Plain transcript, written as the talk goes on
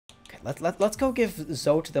Let's go give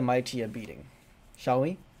ZOTE the Mighty a beating, shall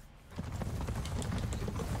we?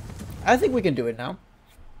 I think we can do it now.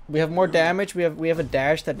 We have more damage. We have a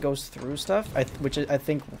dash that goes through stuff, which I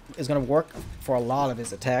think is gonna work for a lot of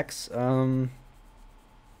his attacks. Yeah,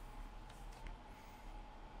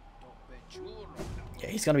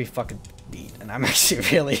 he's gonna be fucking beat, and I'm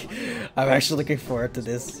actually looking forward to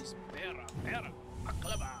this.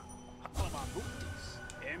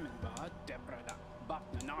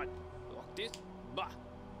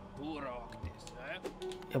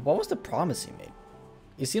 Yeah, what was the promise he made?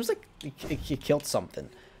 It seems like he killed something.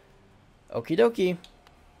 Okie dokie.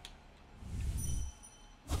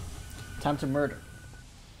 Time to murder.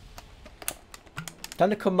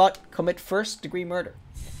 Time to commit first-degree murder.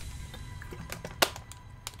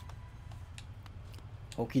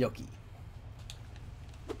 Okie dokie.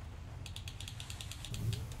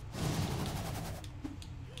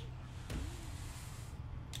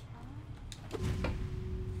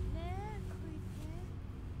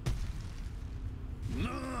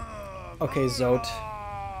 Okay, ZOTE.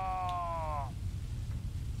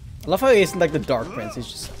 I love how he isn't like the Dark Prince, he's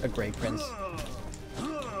just a Grey Prince.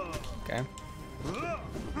 Okay.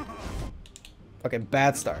 Okay,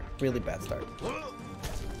 bad start. Really bad start.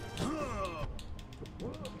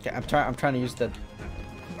 Okay, I'm trying to use the...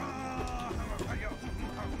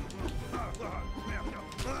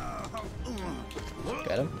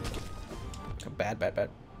 Get him. Okay, bad.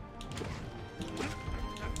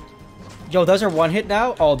 Yo, those are one hit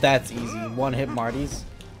now? Oh, that's easy. One hit Marty's.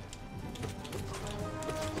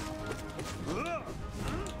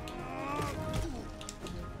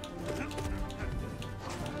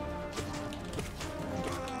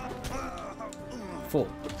 Full.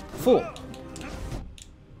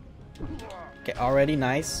 Okay, already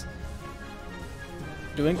nice.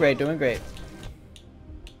 Doing great. Okay,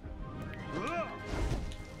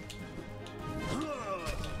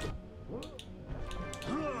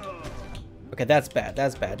 that's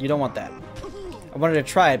bad. You don't want that. I wanted to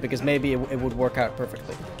try it because maybe it would work out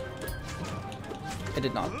perfectly. It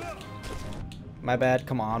did not. My bad.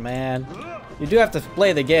 Come on, man. You do have to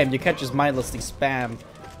play the game. You can't just mindlessly spam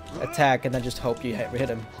attack and then just hope you hit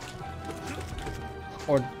him.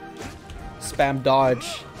 Or spam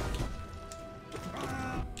dodge.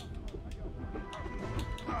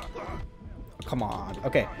 Come on.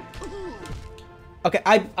 Okay. Okay,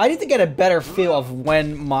 I need to get a better feel of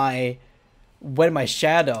when my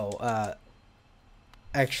shadow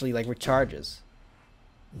actually like recharges.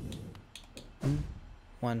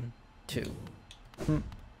 1, 2.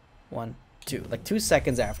 1, 2. Like 2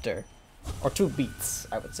 seconds after. Or 2 beats,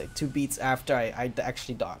 I would say. 2 beats after I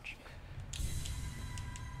actually dodge.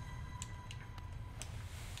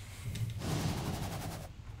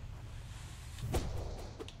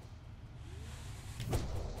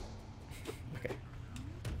 Okay.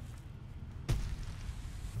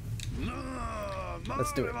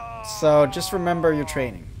 Let's do it. So, just remember your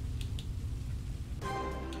training.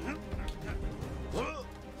 Oh,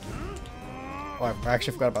 I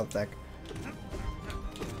actually forgot about the deck.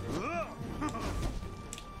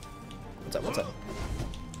 What's up?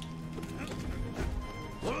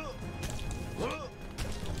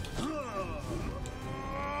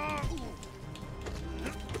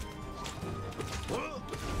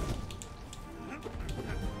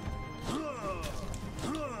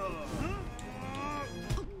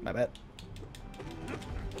 My bad.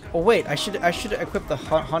 Oh wait, I should equip the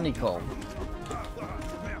honeycomb.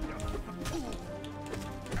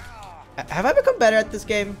 Have I become better at this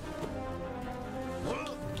game?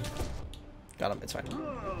 Got him, it's fine.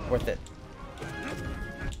 Worth it.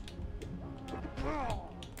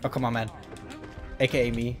 Oh, come on, man.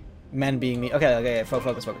 AKA me. Men being me. Okay,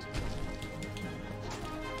 focus.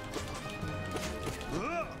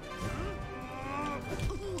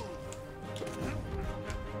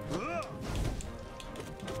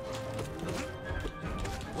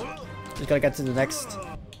 Just gotta get to the next.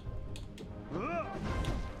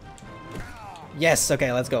 Yes,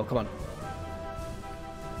 okay, let's go. Come on.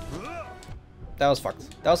 That was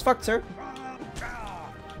fucked. That was fucked, sir.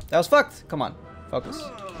 That was fucked. Come on. Focus.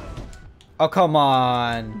 Oh, come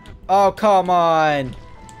on. Oh, come on.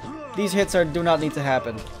 These hits do not need to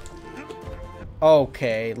happen.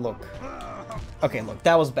 Okay, look. Okay, look.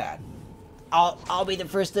 That was bad. I'll be the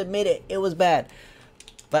first to admit it. It was bad.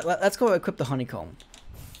 Let's go equip the honeycomb.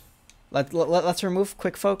 Let's remove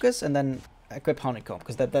quick focus and then equip honeycomb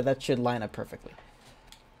because that should line up perfectly.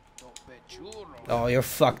 Oh, you're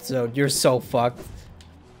fucked, Zode. You're so fucked.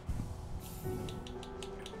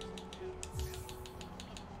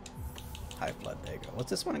 High blood. There you go. What's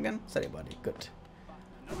this one again? Steady body. Good.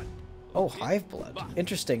 Oh, hive blood.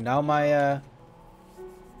 Interesting. Now my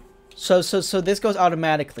so this goes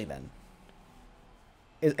automatically then.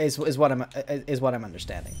 Is what I'm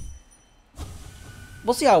understanding.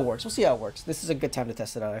 We'll see how it works. We'll see how it works. This is a good time to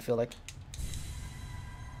test it out, I feel like.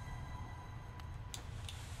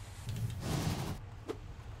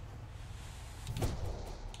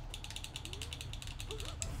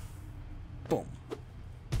 Boom.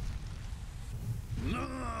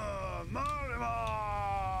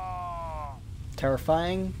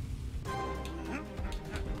 Terrifying.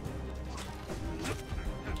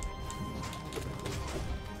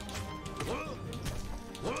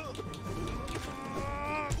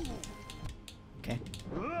 Okay.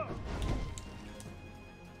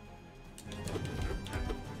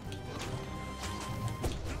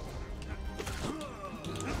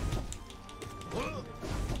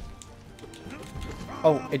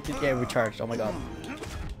 Oh, it did, yeah, recharged. Oh my god.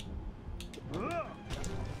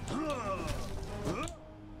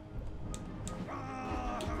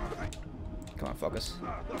 Come on, focus.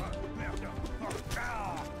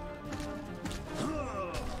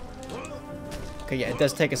 Okay, yeah, it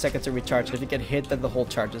does take a second to recharge. If you get hit, then the whole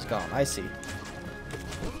charge is gone. I see.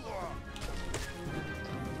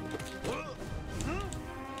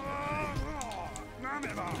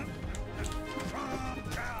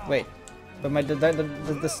 Wait, but my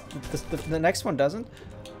the next one doesn't?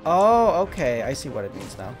 Oh, okay. I see what it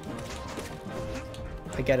means now.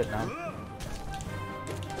 I get it now.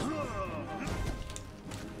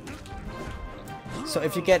 So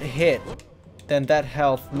if you get hit, then that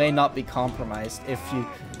health may not be compromised if you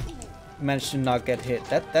manage to not get hit.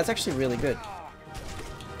 That's actually really good.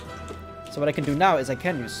 So what I can do now is I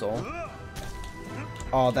can use Soul.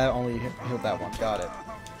 Oh, that only healed that one. Got it.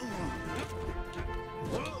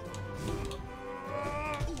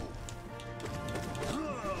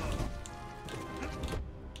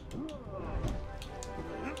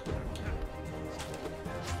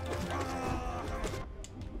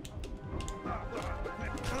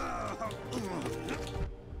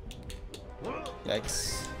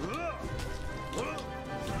 Yikes.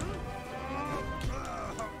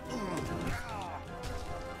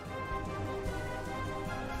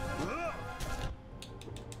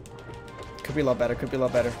 Could be a lot better, could be a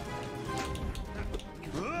lot better.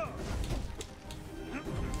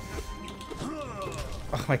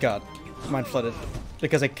 Oh my god. Mind flooded.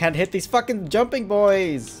 Because I can't hit these fucking jumping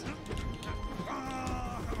boys!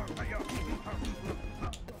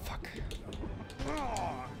 Fuck.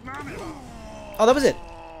 Oh, that was it!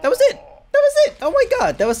 That was it! That was it! Oh my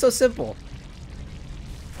god, that was so simple.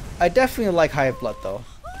 I definitely like Hive Blood though.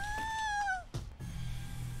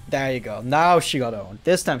 There you go. Now she got owned.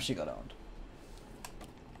 This time she got owned.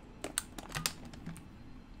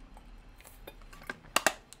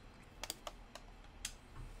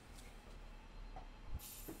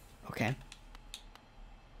 Okay.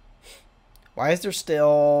 Why is there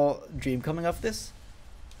still Dream coming off this?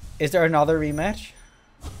 Is there another rematch?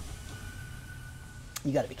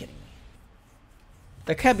 You gotta be kidding me.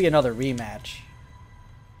 There can't be another rematch.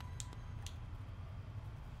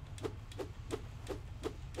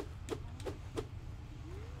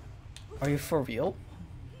 Are you for real?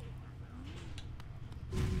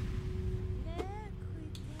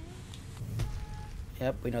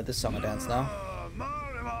 Yep, we know this song and dance now.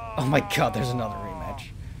 Oh my god, there's another rematch.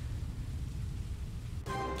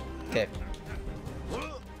 Okay.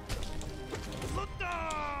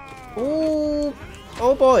 Ooh!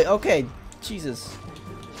 Oh boy, okay. Jesus.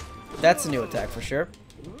 That's a new attack for sure.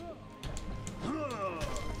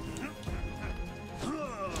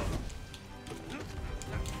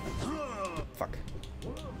 Fuck.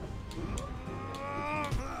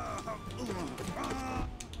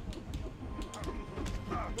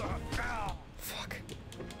 Fuck.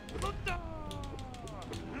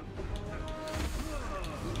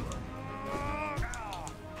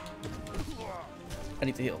 I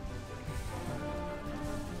need to heal.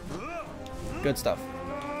 Good stuff.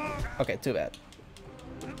 Okay, too bad.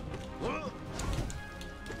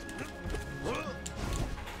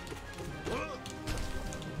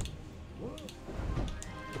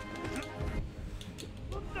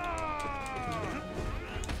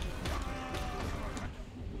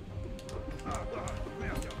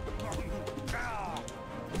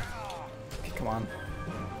 Okay, come on.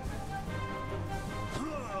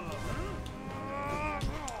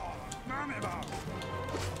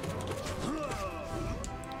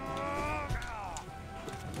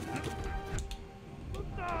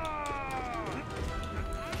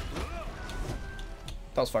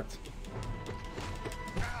 That was fucked.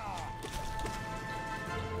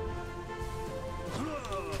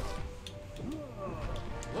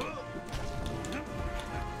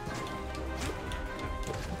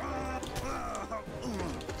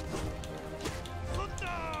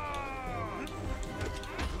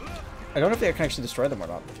 I don't know if I can actually destroy them or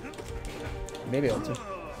not. Maybe able to.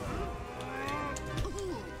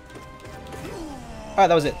 Alright,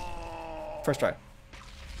 that was it. First try.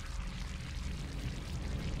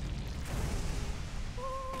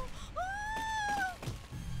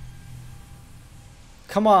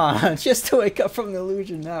 Come on, just to wake up from the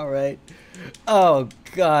illusion now, right? Oh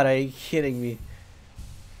god, are you kidding me?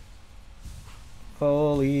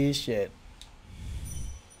 Holy shit.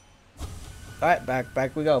 Alright,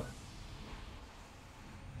 back we go.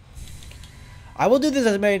 I will do this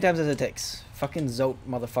as many times as it takes. Fucking ZOTE,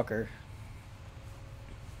 motherfucker.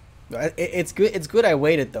 It's good I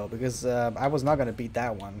waited though, because I was not gonna beat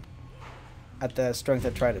that one at the strength I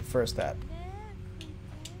tried it first at.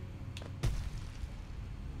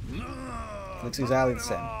 Looks exactly the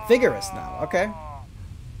same. Vigorous now, okay.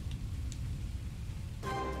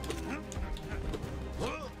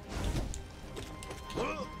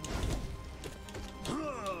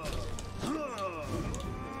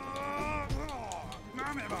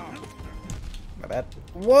 My bad.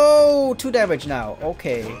 Whoa, 2 damage now.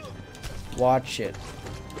 Okay. Watch it.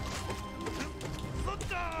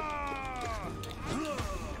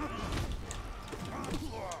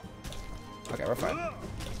 Okay, we're fine.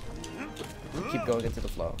 Keep going into the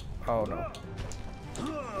flow. Oh no.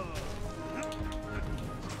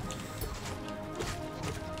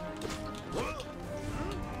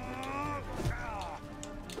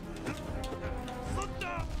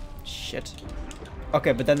 Shit.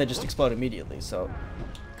 Okay, but then they just explode immediately, so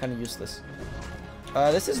kind of useless.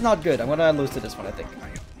 This is not good. I'm gonna lose to this one, I think.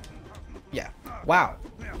 Yeah. Wow.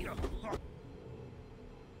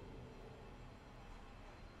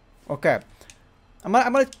 Okay. I'm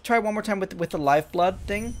gonna try one more time with the life blood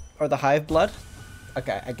thing, or the hive blood.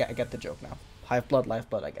 Okay, I get the joke now. Hive blood, life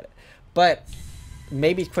blood, I get it. But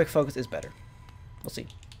maybe quick focus is better. We'll see.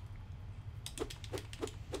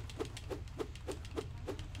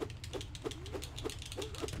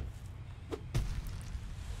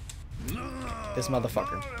 This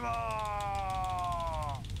motherfucker.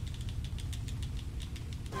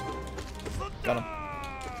 Got him.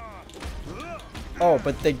 Oh,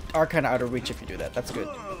 but they are kind of out of reach if you do that. That's good.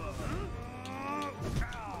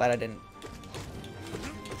 Glad I didn't.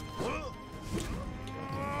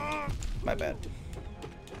 My bad.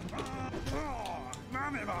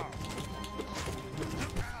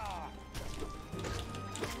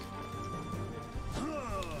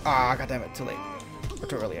 Ah, goddammit, too late. Or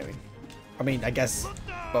too early, I mean, I guess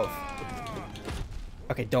both.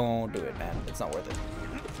 Okay, don't do it, man. It's not worth it.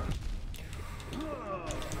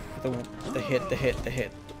 The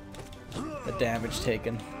hit. The damage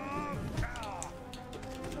taken.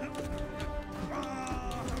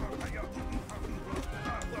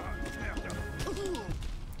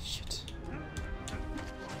 Shit.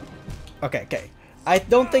 Okay. I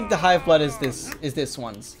don't think the hive blood is this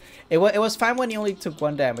one's. It was fine when he only took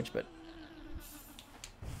 1 damage, but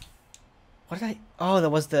what did I? Oh, that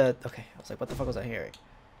was the. Okay, I was like, what the fuck was I hearing?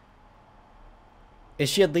 Is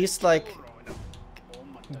she at least like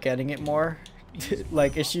getting it more?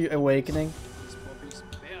 Like, is she awakening?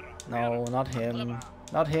 No, not him.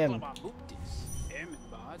 Not him.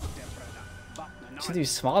 She should be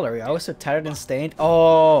smaller. I was so tattered and stained.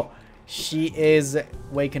 Oh, she is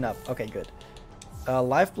waking up. Okay, good.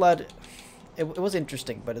 Lifeblood. It was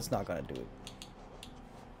interesting, but it's not gonna do it.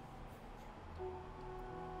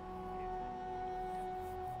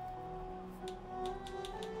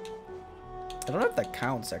 I don't know if that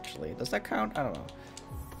counts actually. Does that count? I don't know.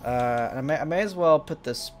 And I may as well put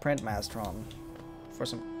the sprint master on for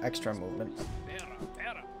some extra movement.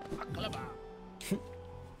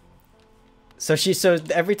 So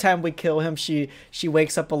every time we kill him, she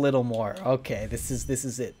wakes up a little more. Okay, this is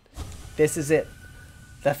it. This is it.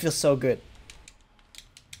 That feels so good.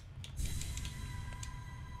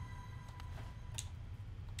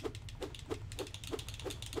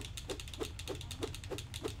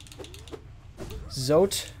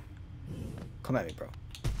 ZOTE, come at me, bro.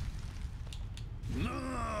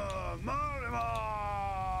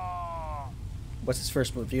 What's his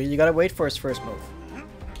first move? You gotta wait for his first move.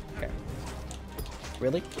 Okay.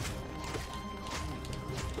 Really?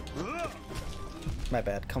 My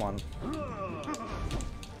bad. Come on.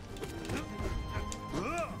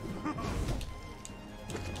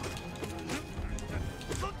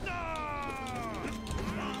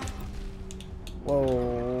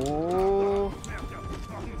 Whoa.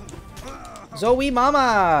 Zoe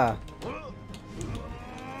Mama!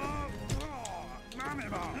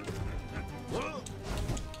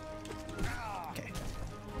 Okay.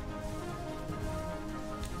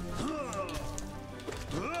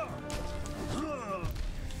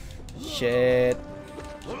 Shit.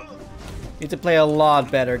 Need to play a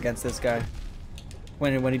lot better against this guy.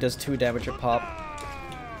 When he does 2 damage or pop.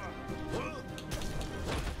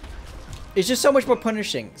 It's just so much more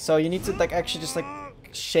punishing. So you need to like actually just like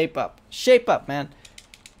shape up. Shape up, man.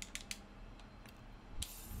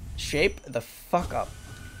 Shape the fuck up.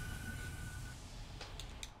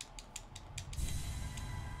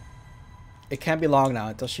 It can't be long now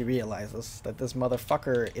until she realizes that this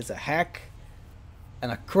motherfucker is a hack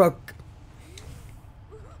and a crook.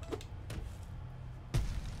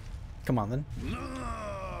 Come on then.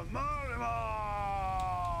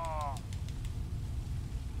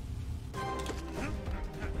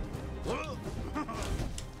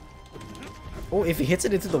 Oh, if he hits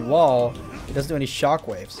it into the wall, it doesn't do any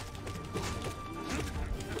shockwaves.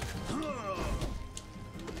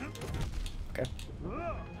 Okay.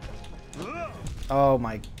 Oh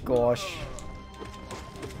my gosh.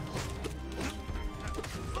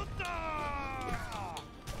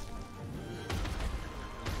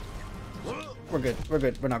 We're good. We're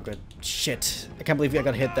good. We're not good. Shit. I can't believe I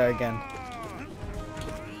got hit there again.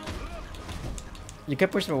 You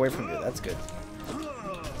kept pushing away from you. That's good.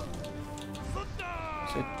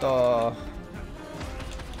 ZOTE.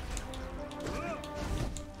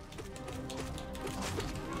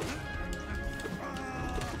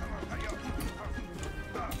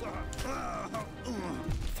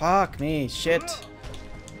 Fuck me. Shit.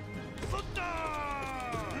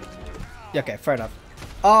 Yeah, okay, fair enough.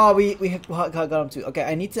 Oh, we got him too. Okay,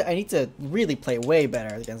 I need to really play way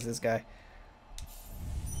better against this guy.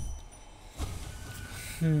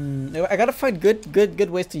 I gotta find good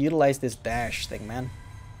ways to utilize this dash thing, man.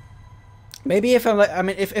 Maybe if I'm like, I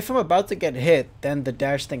mean, if I'm about to get hit, then the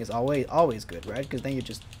dash thing is always good, right? Because then you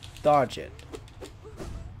just dodge it.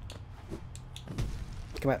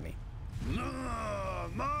 Come at me.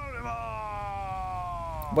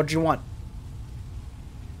 What do you want?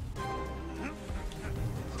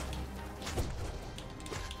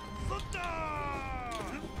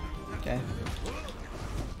 Okay.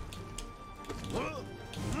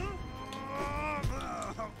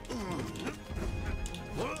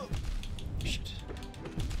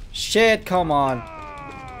 Shit, come on.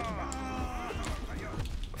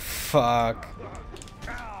 Fuck.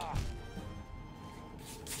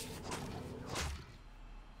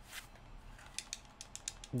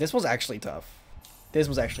 This was actually tough. This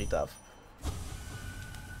was actually tough.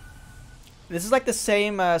 This is like the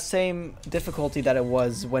same difficulty that it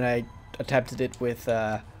was when I attempted it with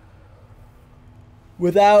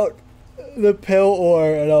without the pill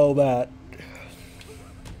ore and all that.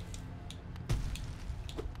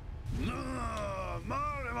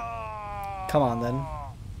 Come on then.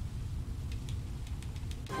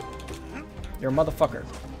 You're a motherfucker.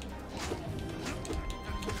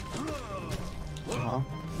 Uh-huh.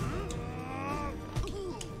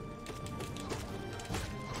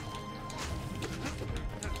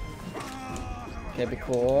 Okay, be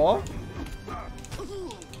cool.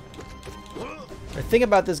 The thing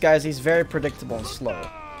about this guy is he's very predictable and slow.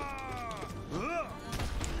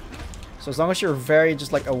 So as long as you're very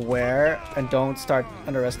just like aware and don't start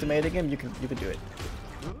underestimating him, you can do it.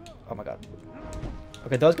 Oh my god.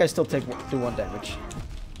 Okay, those guys still do 1 damage.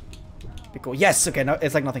 Be cool. Yes. Okay. No,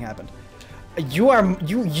 it's like nothing happened. You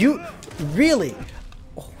really?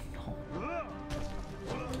 Oh no.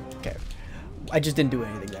 Okay. I just didn't do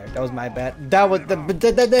anything there. That was my bad. That was the.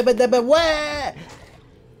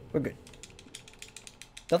 We're good.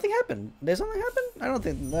 Nothing happened. Did something happen? I don't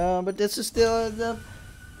think. No, but this is still. That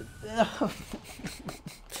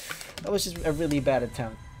was just a really bad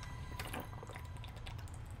attempt.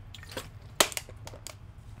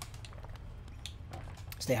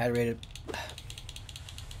 Stay hydrated.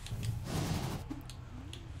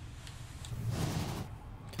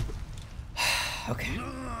 Okay.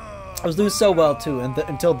 I was doing so well too,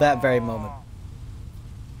 until that very moment.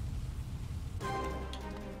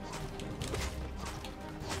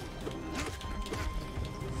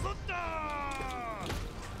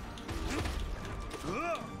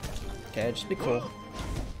 Okay, just be cool.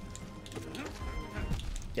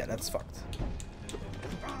 Yeah, that's fucked.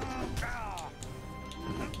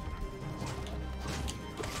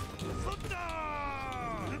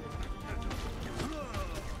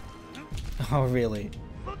 Oh, really?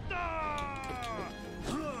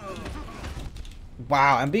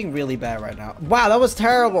 Wow, I'm being really bad right now. Wow, that was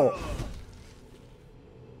terrible!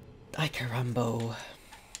 Ay carambo.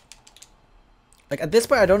 Like, at this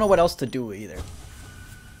point, I don't know what else to do either.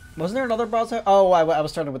 Wasn't there another boss? Oh, I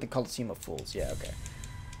was starting with the Coliseum of Fools. Yeah, okay.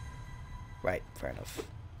 Right, fair enough.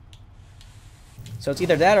 So it's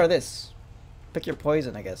either that or this. Pick your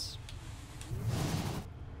poison, I guess.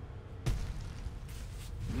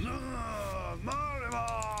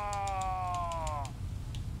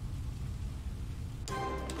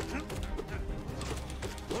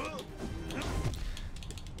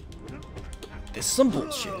 is some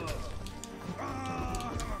bullshit.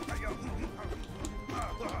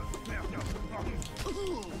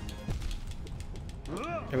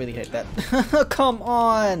 I really hate that. Come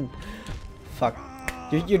on! Fuck.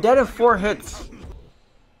 You're dead in 4 hits.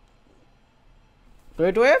 Do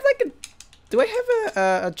I have like a... Do I have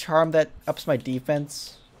a charm that ups my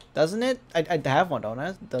defense? Doesn't it? I have one, don't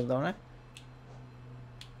I? Don't I?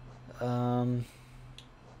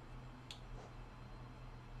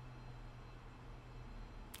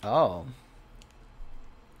 Oh.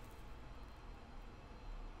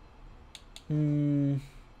 Hmm.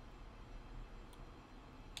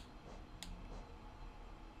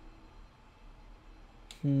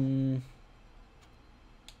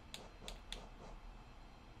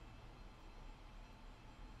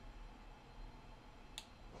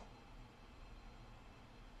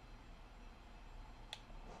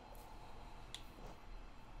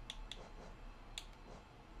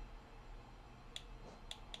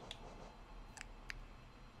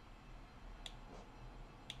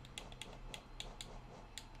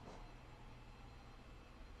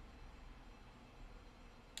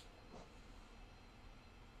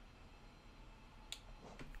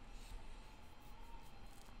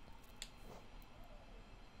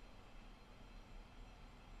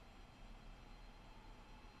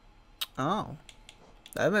 Oh,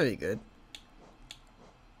 that might be good.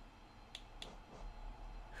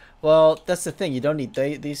 Well, that's the thing. You don't need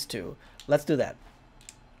these two. Let's do that.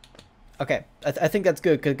 Okay, I think that's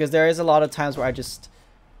good because there is a lot of times where I just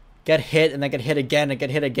get hit and then get hit again and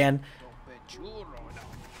get hit again.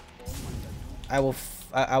 I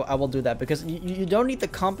will do that because you don't need the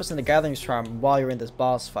compass and the gathering charm while you're in this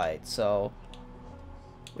boss fight. So,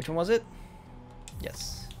 which one was it?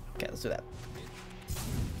 Yes. Okay, let's do that.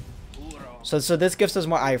 So this gives us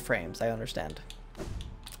more iframes. I understand.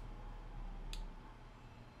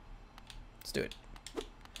 Let's do it.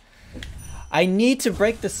 I need to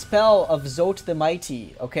break the spell of ZOTE the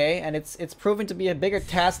Mighty, okay? And it's proven to be a bigger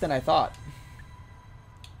task than I thought.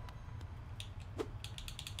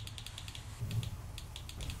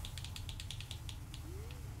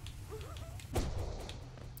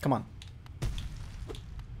 Come on.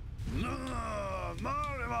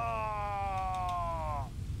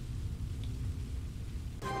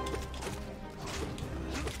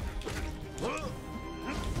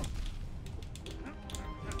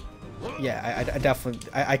 Yeah, I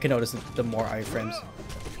definitely I can notice the more iframes.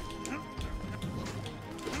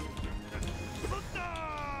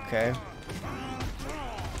 Okay.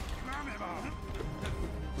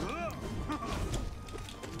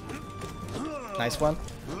 Nice one.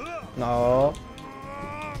 No.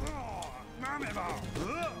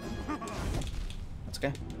 That's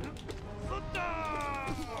okay.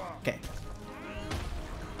 Okay.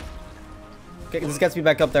 Okay, this gets me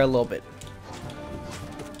back up there a little bit.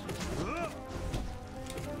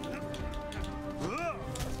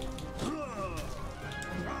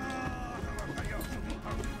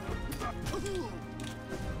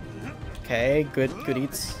 Okay, good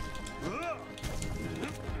eats.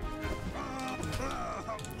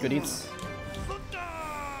 Good eats.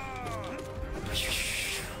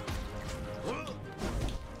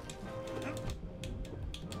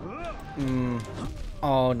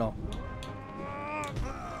 Oh no.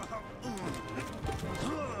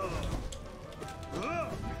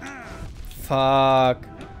 Fuck.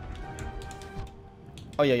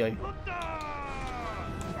 Oh yeah.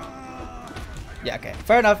 Yeah, okay.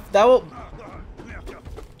 Fair enough. That will...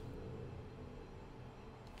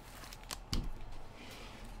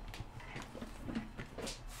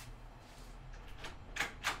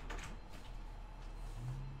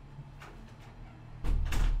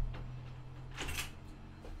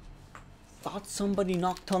 Thought somebody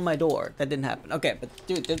knocked on my door. That didn't happen. Okay, but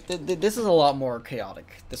dude, this is a lot more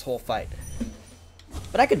chaotic, this whole fight.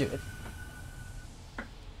 But I can do it.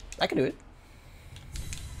 I can do it.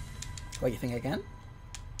 What, you think I can?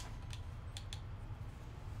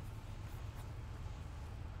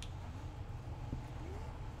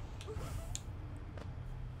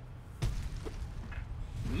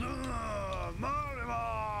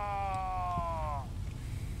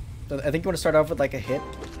 So I think you want to start off with like a hit.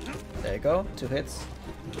 There you go, 2 hits.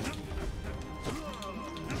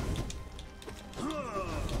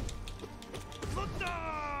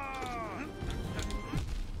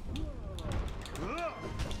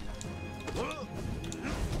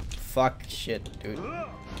 Fuck shit, dude.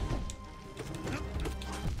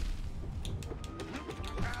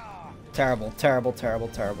 Terrible.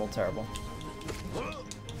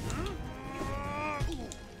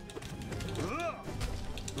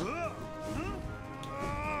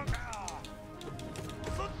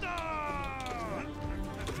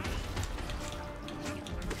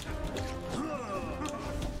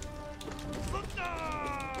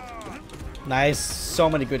 Nice. So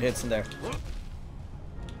many good hits in there.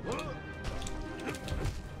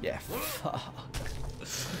 Yeah. Fuck.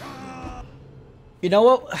 You know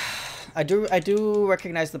what? I do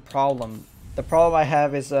recognize the problem. The problem I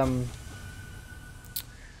have is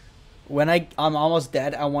when I'm almost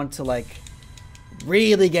dead, I want to like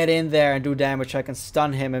really get in there and do damage so I can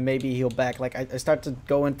stun him and maybe heal back. Like I start to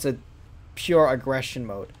go into pure aggression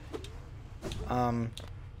mode.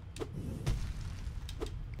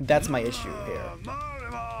 That's my issue here.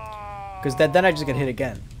 Because then I just get hit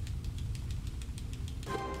again.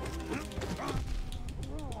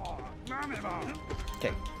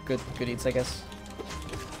 Okay, good eats, I guess.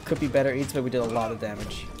 Could be better eats, but we did a lot of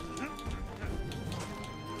damage.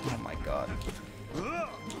 Oh my god.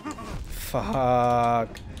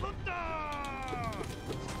 Fuck.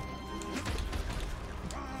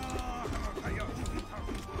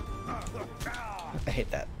 I hate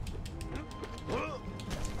that.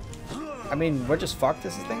 I mean, we're just fucked,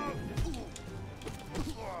 this is the thing.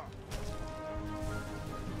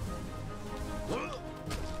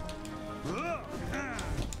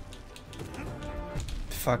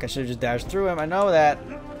 Fuck, I should have just dashed through him. I know that.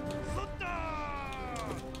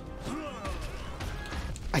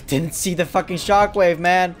 I didn't see the fucking shockwave,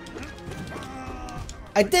 man.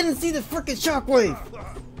 I didn't see the freaking shockwave.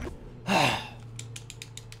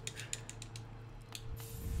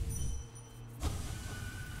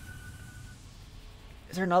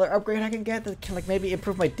 Is there another upgrade I can get that can like maybe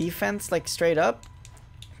improve my defense like straight up?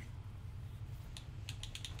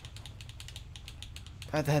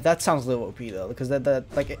 That sounds a little OP though, because the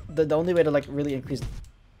only way to like really increase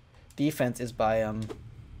defense is by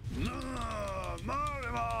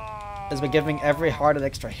giving every heart an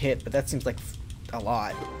extra hit, but that seems like a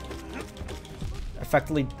lot.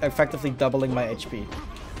 Effectively doubling my HP.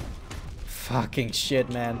 Fucking shit,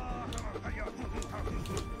 man.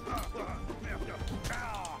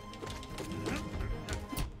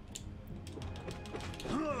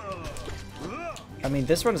 I mean,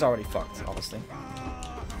 this run is already fucked, honestly.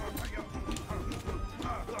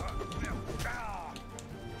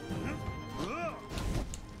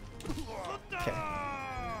 Okay.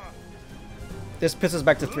 This pisses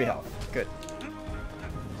back to 3 health. Good.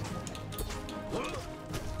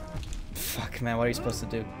 Fuck, man, what are you supposed to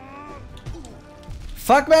do?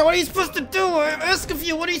 Fuck, man, what are you supposed to do? I'm asking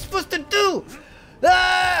you, what are you supposed to do?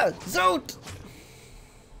 Ah! Zote!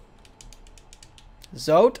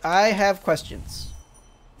 Zote, I have questions.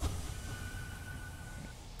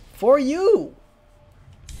 For you!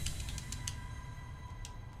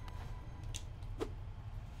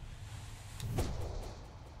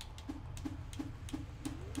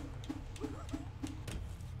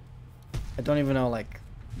 I don't even know, like...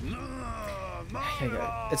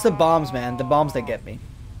 It's the bombs, man. The bombs that get me.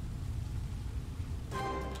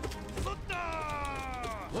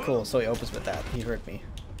 Cool, so he opens with that. He hurt me.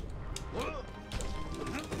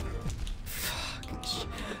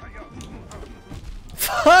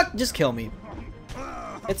 Fuck! Just kill me.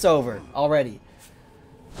 It's over already.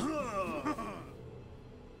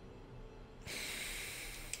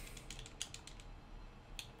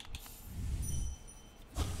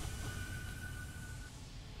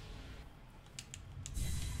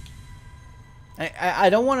 I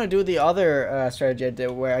don't want to do the other strategy I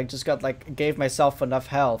did where I just got like gave myself enough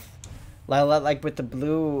health, like with the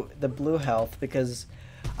blue health, because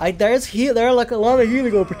there are like a lot of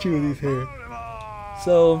healing opportunities here.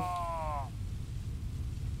 So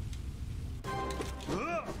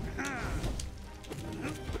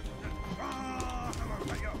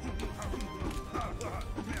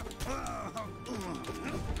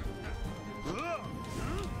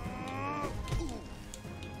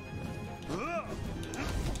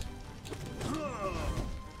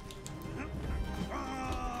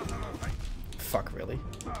fuck, really?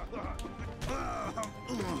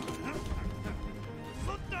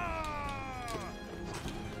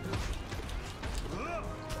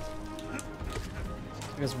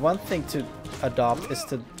 Because one thing to adopt is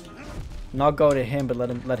to not go to him, but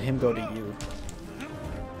let him go to you.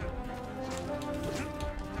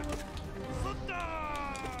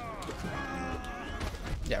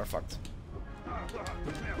 Yeah, we're fucked.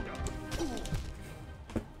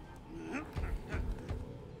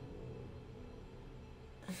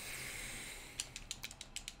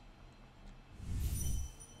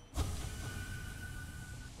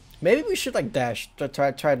 Maybe we should like dash,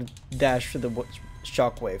 try to dash through the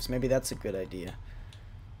shockwaves. Maybe that's a good idea.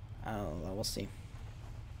 I don't know. We'll see.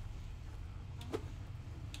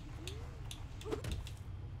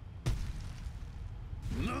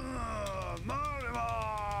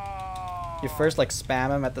 You first like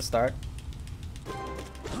spam him at the start.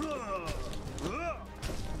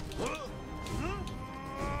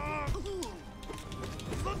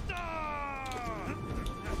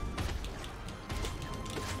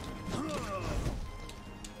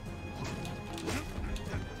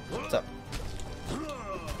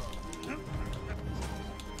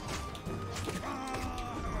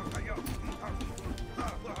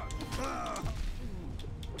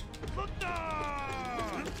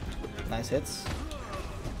 Nice hits.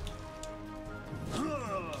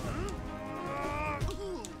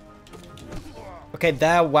 Okay,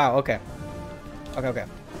 that, wow, okay. Okay, okay.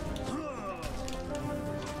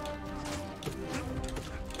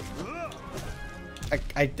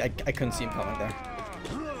 I couldn't see him coming there.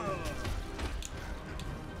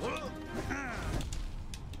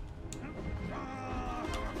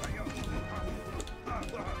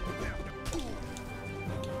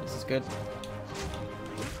 This is good.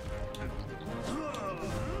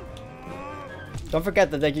 Don't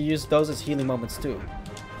forget that they can use those as healing moments too.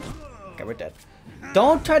 Okay, we're dead.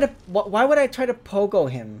 Don't try to... Why would I try to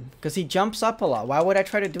pogo him? Because he jumps up a lot. Why would I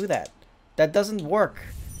try to do that? That doesn't work.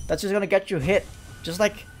 That's just gonna get you hit. Just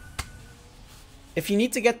like... If you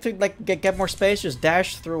need to get through, like, get more space, just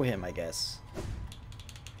dash through him, I guess.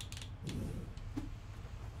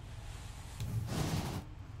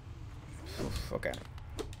 Oof, okay.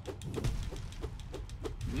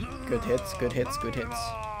 Good hits, good hits, good hits.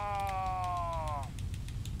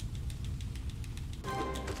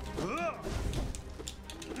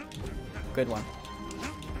 Good one.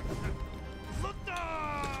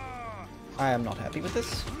 I am not happy with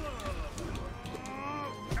this.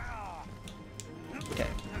 Okay,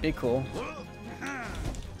 be cool.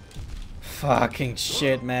 Fucking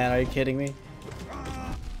shit, man. Are you kidding me?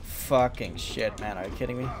 Fucking shit, man. Are you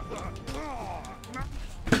kidding me?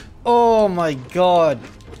 Oh my god.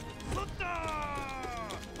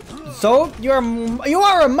 ZOTE, you are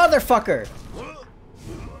a motherfucker.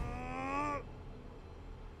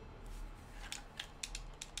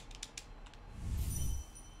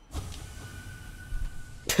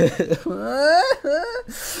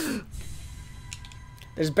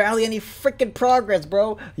 There's barely any freaking progress,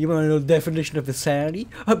 bro. You want to know the definition of insanity?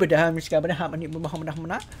 That's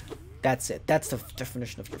it. That's the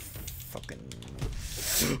definition of your fucking...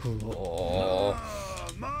 Oh.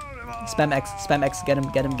 Spam X. Spam X. Get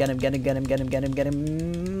him. Get him. Get him. Get him. Get him. Get him. Get him. Get him.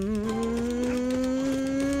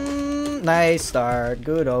 Nice start.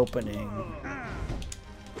 Good opening.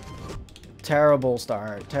 Terrible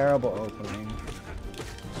start. Terrible opening.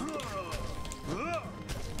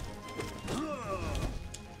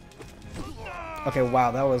 Okay, wow,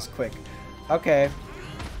 that was quick. Okay.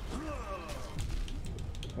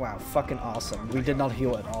 Wow, fucking awesome. We did not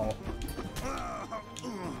heal at all.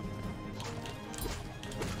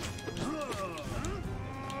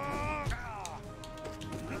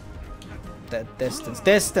 That distance.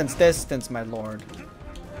 Distance, distance, my lord.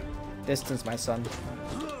 Distance, my son.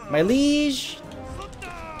 My liege!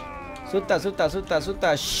 Suta, suta, suta,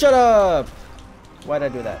 suta. Shut up! Why'd I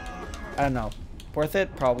do that? I don't know. Worth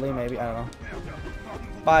it? Probably, maybe. I don't know.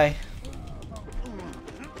 Bye.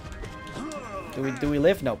 Do we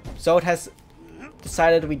live? Nope. ZOTE has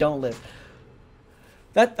decided we don't live.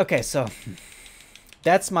 Okay, so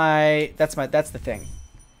that's the thing.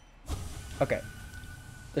 Okay.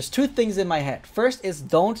 There's two things in my head. First is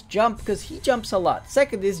don't jump because he jumps a lot.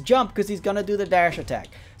 Second is jump because he's gonna do the dash attack.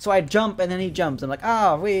 So I jump and then he jumps. I'm like,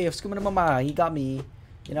 ah, wait, he got me.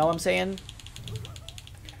 You know what I'm saying?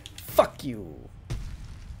 Fuck you.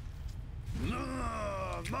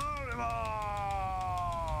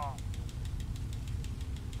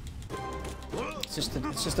 It's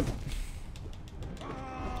just a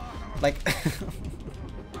like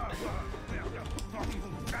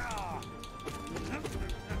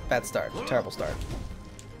bad start, terrible start.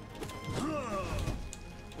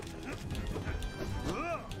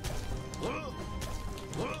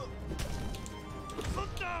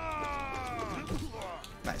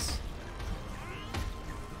 Nice.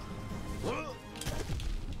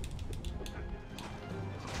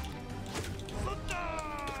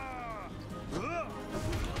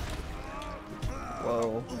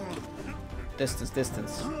 Whoa. Distance,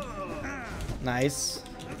 distance. Nice.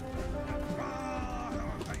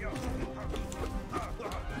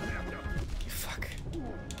 Fuck.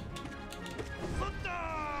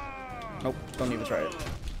 Nope, don't even try it.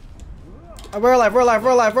 Oh, we're alive, we're alive,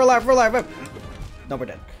 we're alive, we're alive, we're alive. No, we're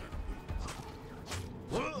dead.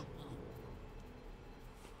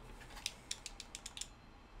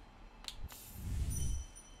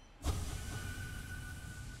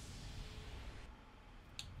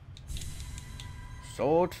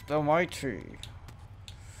 ZOTE the Mighty.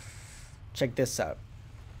 Check this out.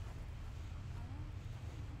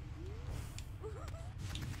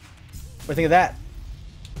 What do you think of that?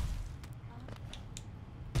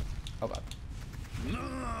 Oh god.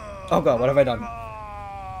 Oh god, what have I done?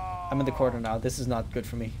 I'm in the corner now. This is not good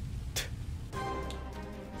for me.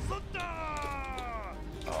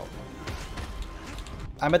 Oh.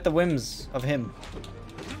 I'm at the whims of him.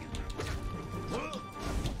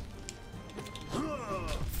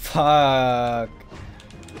 Fuck.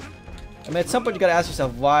 I mean, at some point you gotta ask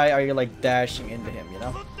yourself, why are you like dashing into him, you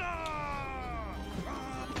know?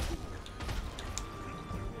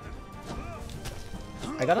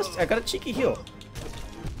 I got a cheeky heal.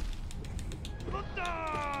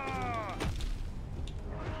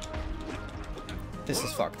 This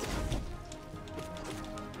is fucked.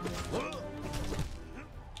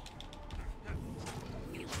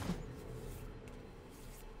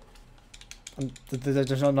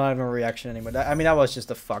 There's not even a reaction anymore. I mean, that was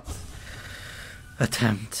just a fucked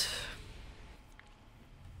attempt.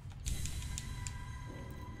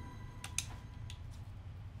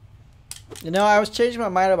 You know, I was changing my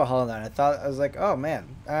mind about Hollow Knight. I was like, oh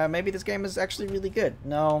man, maybe this game is actually really good.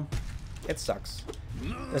 No, it sucks.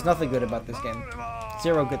 There's nothing good about this game.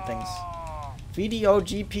 Zero good things.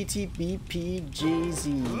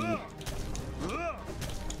 VDOGPTBPGZ.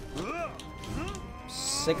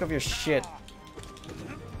 Sick of your shit.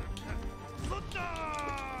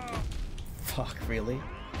 Fuck, really?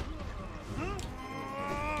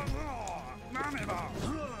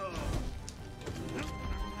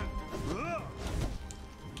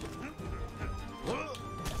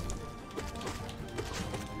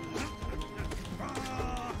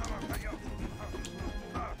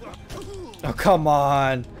 Oh, come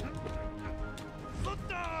on.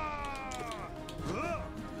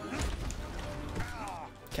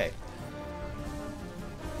 Okay.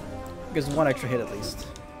 Gives one extra hit at least.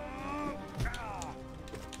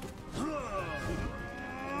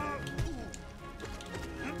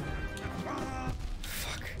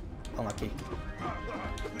 Fuck. Unlucky.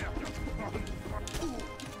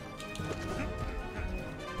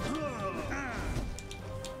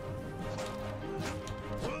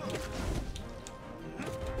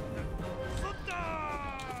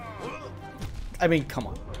 I mean, come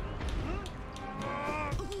on.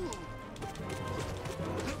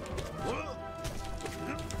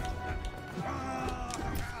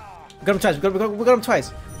 We got him twice. We got him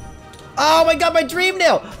twice. Oh my god, my dream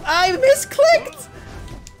nail! I misclicked!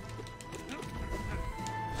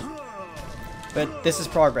 But this is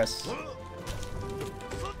progress.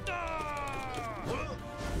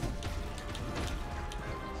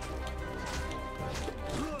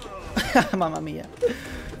 Mamma mia.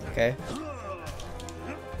 Okay.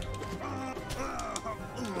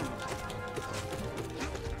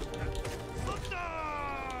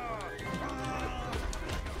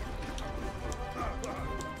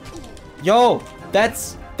 Yo,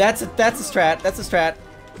 that's a strat. That's a strat.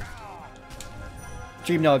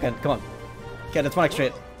 Dream no again. Come on. Okay, that's one extra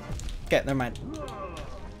hit. Okay, never mind.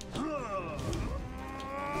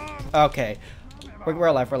 Okay, we're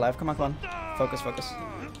alive. We're alive. Come on, come on. Focus, focus.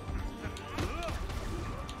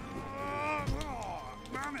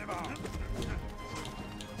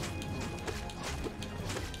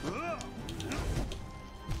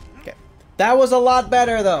 Okay, that was a lot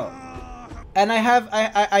better though. And I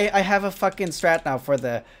have a fucking strat now for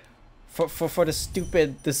the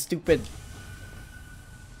stupid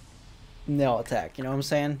nail attack, you know what I'm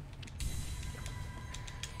saying?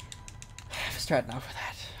 I have a strat now for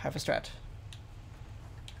that. I have a strat.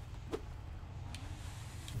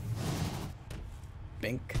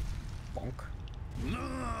 Bink. Bonk.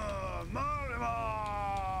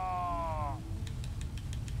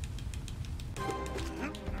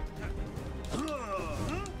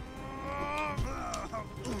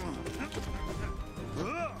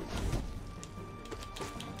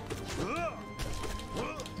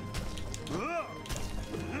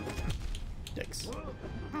 Yikes.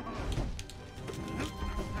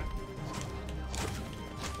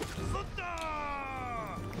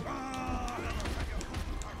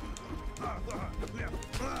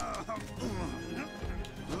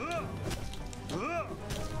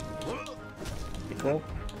 Be cool.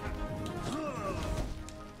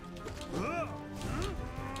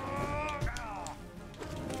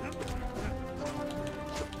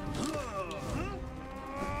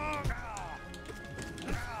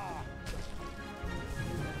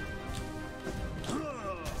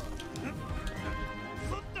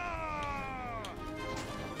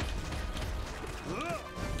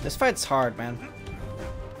 This fight's hard, man.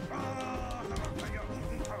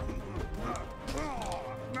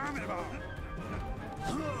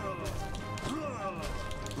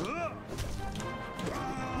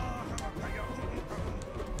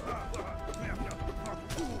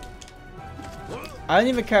 I don't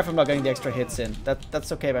even care if I'm not getting the extra hits in.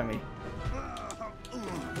 That's okay by me.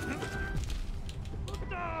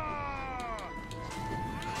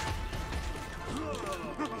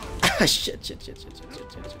 Shit.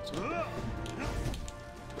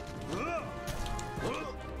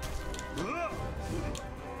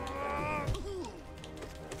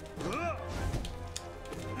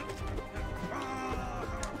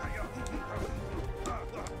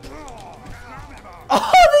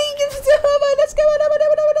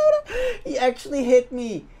 actually hit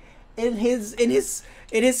me in his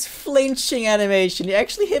flinching animation. He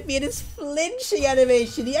actually hit me in his flinching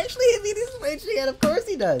animation. He actually hit me in his flinching, and of course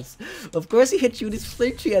he does. Of course he hit you in his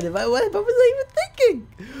flinching animation. What was I even thinking?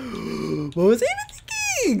 What was I even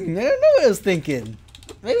thinking? I don't know what I was thinking.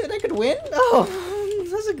 Maybe that I could win? Oh,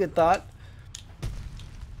 that's a good thought.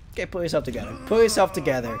 Okay, pull yourself together. Pull yourself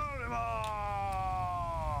together.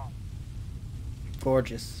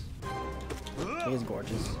 Gorgeous. He is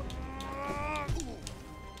gorgeous.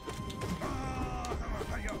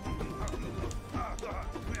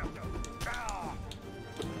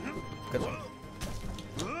 Good one.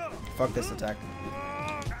 Fuck this attack.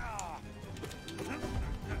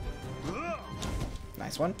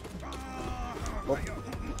 Nice one. Whoop.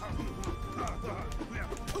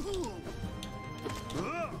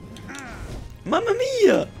 Mamma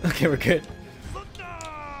mia! Okay, we're good.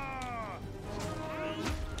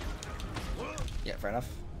 Yeah, fair enough.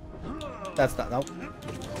 That's not, nope.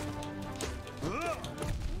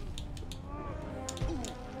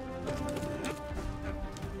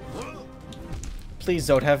 Please,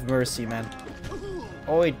 Zote, have mercy, man.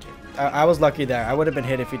 Oh, wait. I was lucky there. I would have been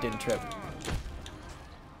hit if he didn't trip.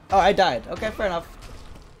 Oh, I died. Okay, fair enough.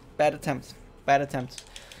 Bad attempt. Bad attempt.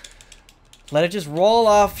 Let it just roll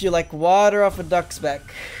off you like water off a duck's back.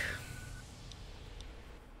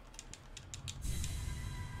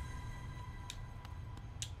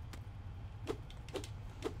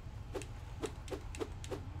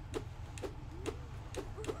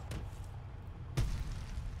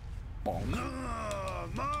 Bonk.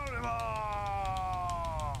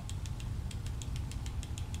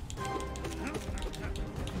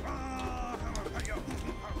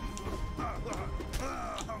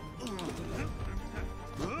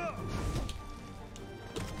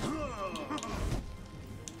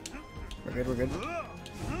 We're good, we're good.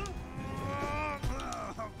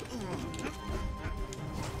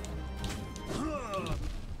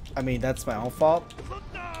 I mean, that's my own fault.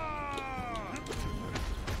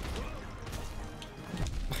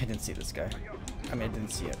 I didn't see this guy. I mean, I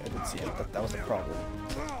didn't see it. I didn't see it. That was a problem.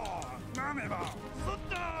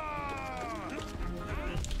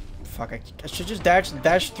 Fuck, I should just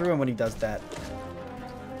dash through him when he does that.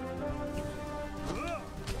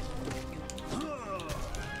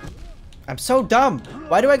 I'm so dumb.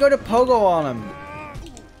 Why do I go to pogo on him?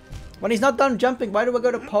 When he's not done jumping, why do I go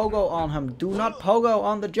to pogo on him? Do not pogo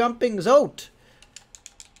on the jumping Zote.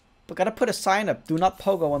 But gotta put a sign up. Do not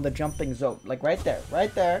pogo on the jumping Zote. Like right there.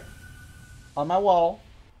 Right there. On my wall.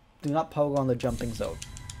 Do not pogo on the jumping Zote.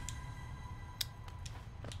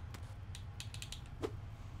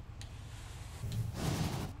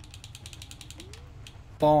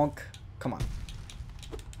 Bonk. Come on.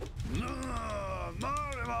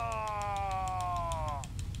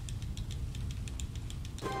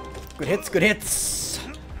 Good hits, good hits.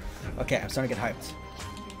 Okay, I'm starting to get hyped.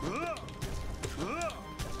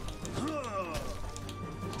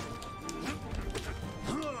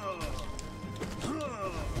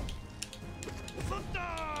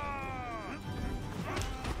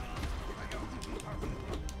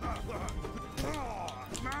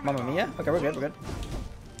 Mamma mia. Okay, we're good, we're good.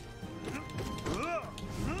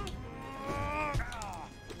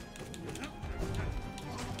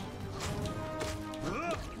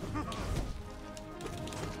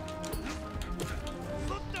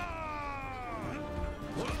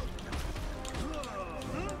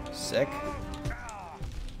 Sick.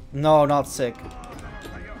 No, not sick.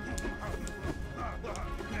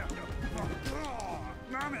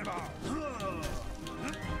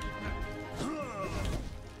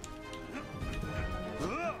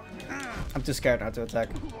 I'm too scared not to attack.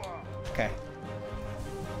 Okay.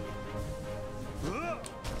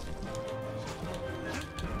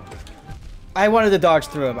 I wanted to dodge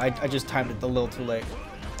through him. I just timed it a little too late.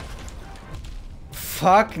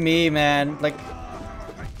 Fuck me, man. Like...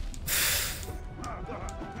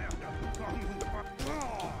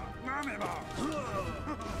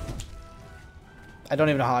 I don't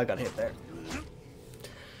even know how I got hit there.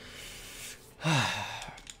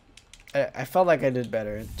 I felt like I did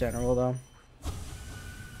better in general, though.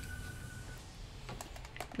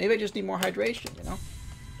 Maybe I just need more hydration, you know?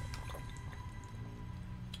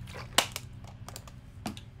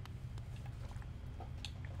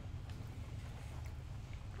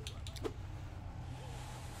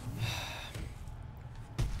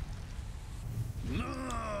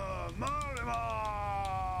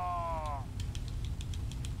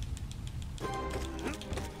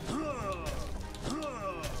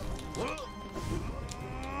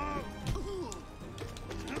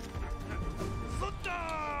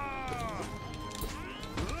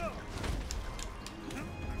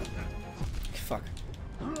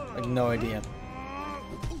 Like, no idea.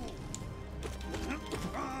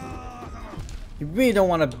 You really don't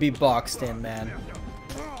want to be boxed in, man.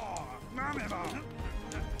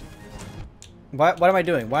 What am I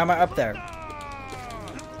doing? Why am I up there?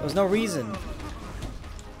 There's no reason.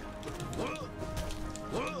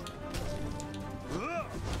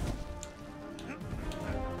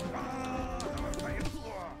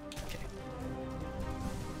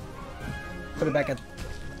 Put it back at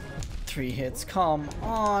 3 hits. Come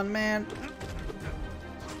on, man.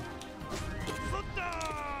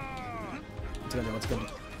 What's gonna do? What's gonna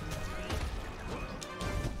do?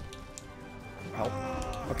 Help.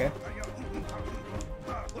 Okay.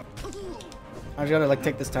 I'm just gonna like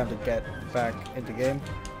take this time to get back into game.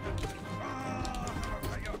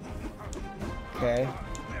 Okay.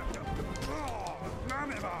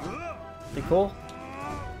 Be cool.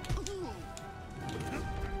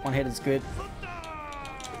 One hit is good.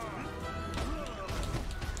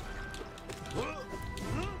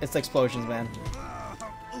 It's the explosions, man.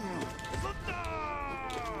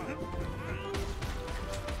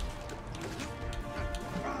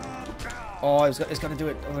 Oh, it's gonna do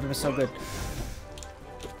it. Oh, it would have been so good.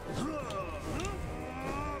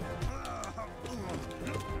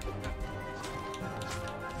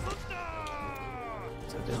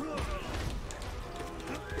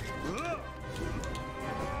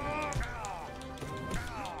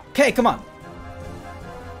 Okay, come on.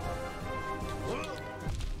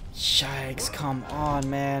 Yikes, come on,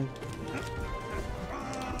 man.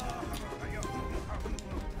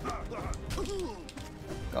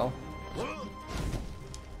 Go.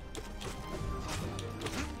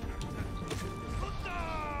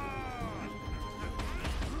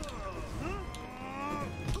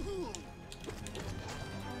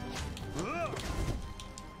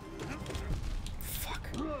 Fuck.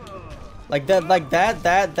 Like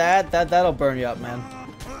that'll burn you up, man.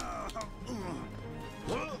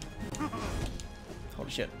 Holy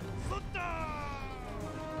shit.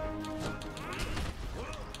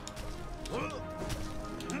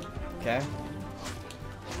 Okay.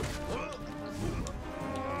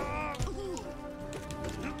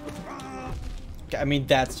 Okay, I mean,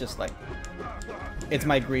 that's just like... It's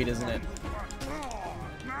my greed, isn't it?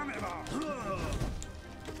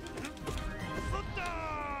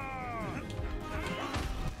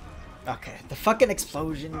 Okay, the fucking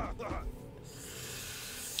explosion.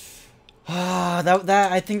 Ah,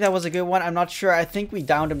 that I think that was a good one. I'm not sure. I think we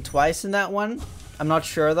downed him twice in that one. I'm not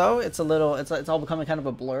sure though. It's a little. It's all becoming kind of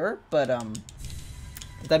a blur. But does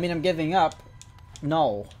that mean I'm giving up?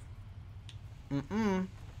 No.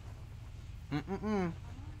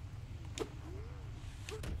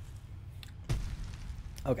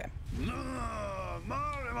 Okay.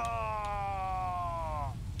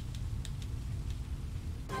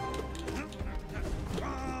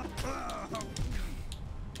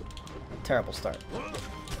 Terrible start.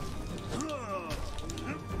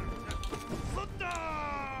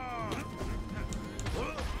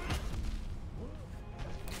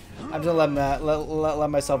 I'm just gonna let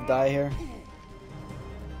myself die here.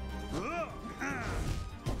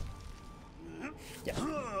 Yeah,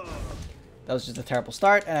 that was just a terrible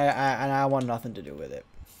start, and I want nothing to do with it.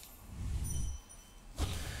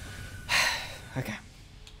 Okay.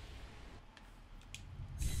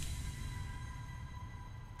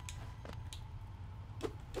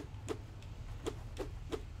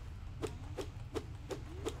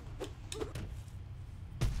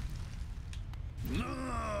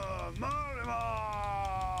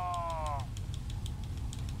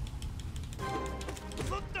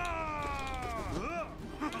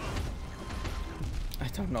 I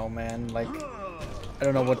don't know, man. Like, I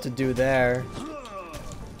don't know what to do there.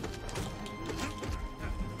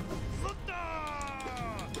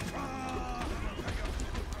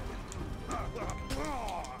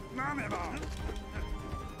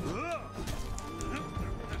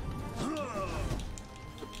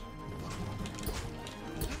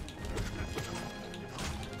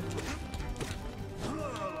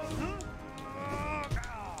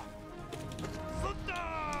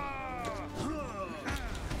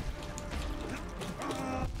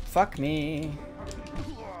 Fuck me.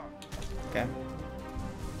 Okay.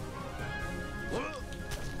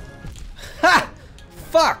 Ha!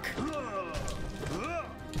 Fuck!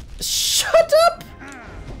 Shut up!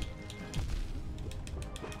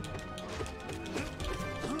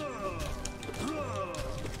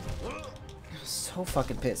 I'm so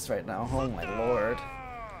fucking pissed right now. Oh my lord.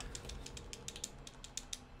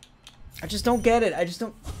 I just don't get it. I just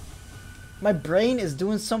don't... My brain is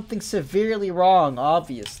doing something severely wrong,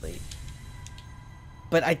 obviously.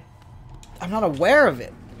 But I'm not aware of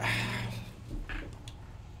it.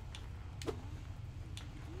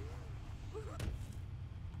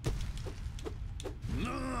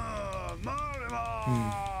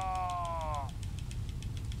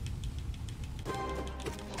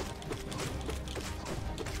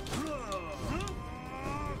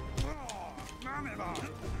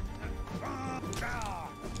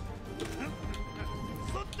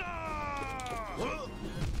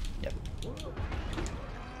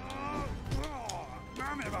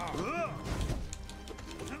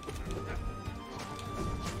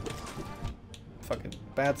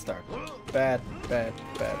 Bad start. Bad.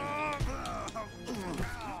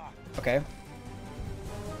 Okay.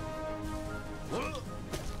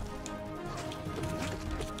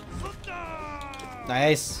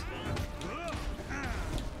 Nice.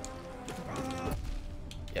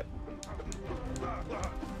 Yep.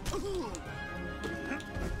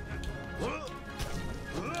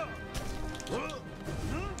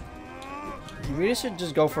 You really should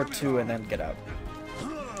just go for 2 and then get out.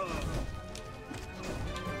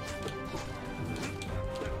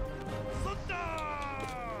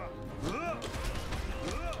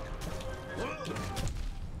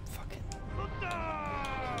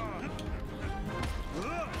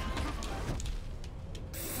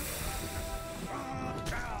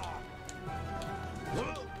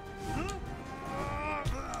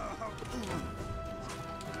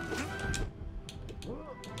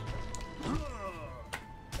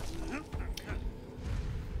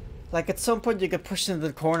 Like at some point you get pushed into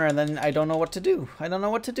the corner and then I don't know what to do. I don't know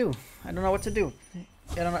what to do. I don't know what to do.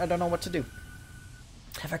 I don't know what to do.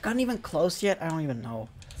 Have I gotten even close yet? I don't even know.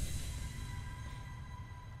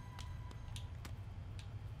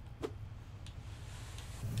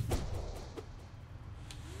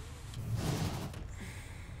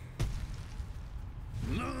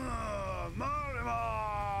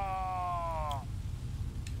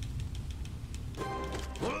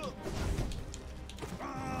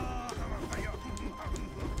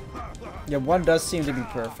 Yeah, 1 does seem to be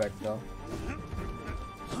perfect, though.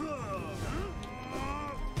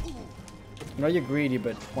 I know you're greedy,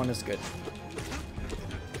 but 1 is good.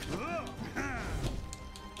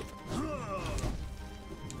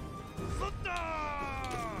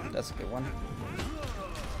 That's a good one.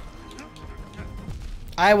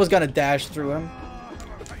 I was gonna dash through him.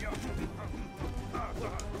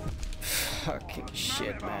 Fucking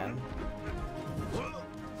shit, man.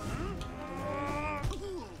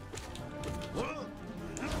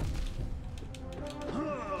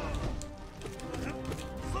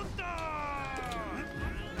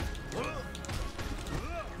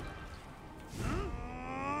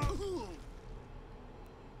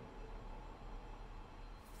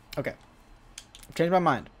 Okay. I've changed my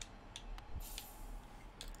mind.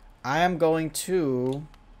 I am going to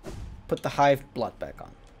put the hive blood back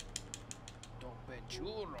on.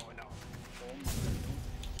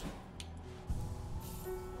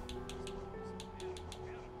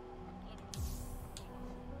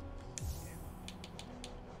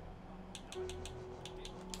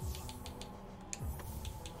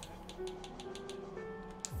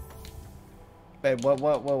 Babe,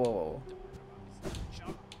 whoa.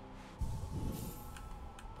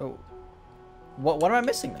 Oh. What am I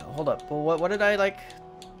missing now? Hold up. Well, what did I, like,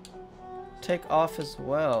 take off as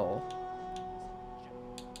well?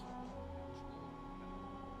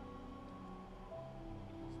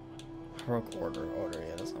 Heroic order,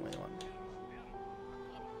 yeah, that's not what you want.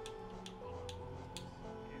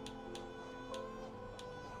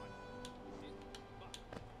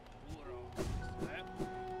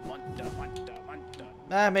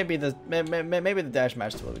 Maybe the dash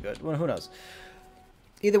match is really good. Well, who knows?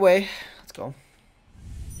 Either way, let's go.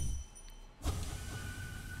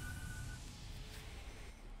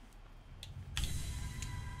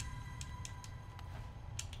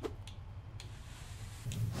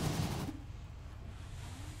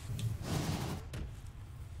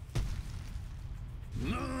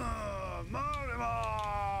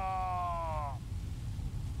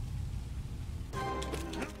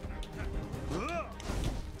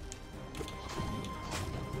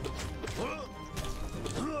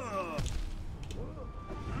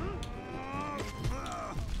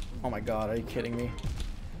 Oh my god, are you kidding me?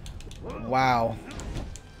 Wow.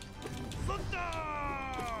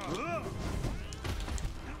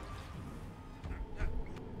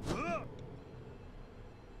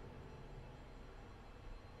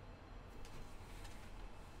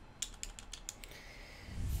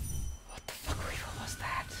 What the fuck reroll was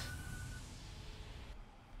that?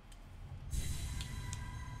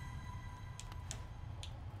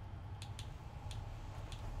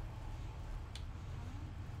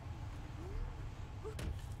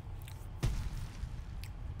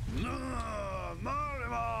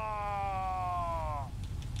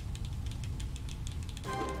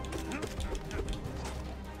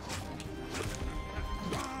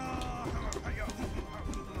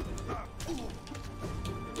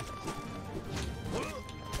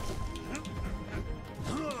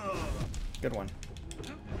 Good one.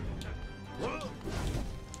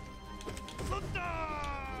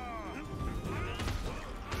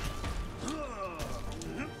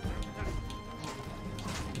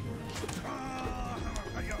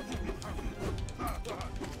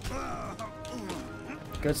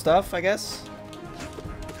 Good stuff, I guess.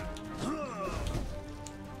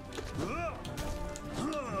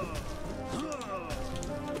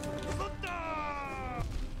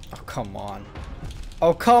 Oh, come on.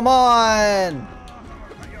 Oh, come on!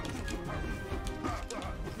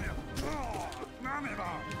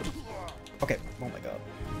 Okay, oh my god.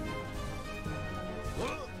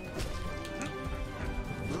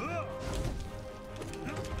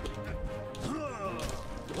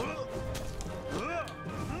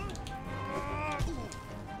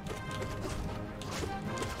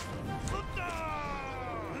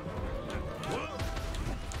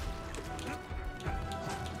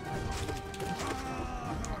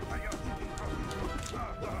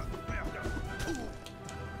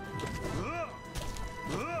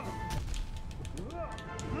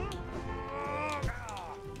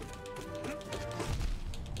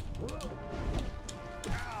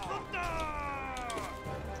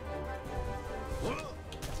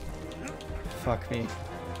 Fuck me.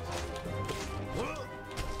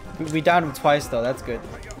 We downed him twice though, that's good.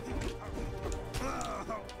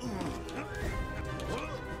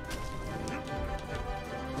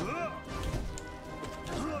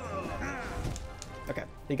 Okay,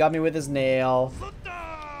 he got me with his nail.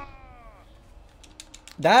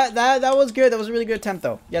 That was good. That was a really good attempt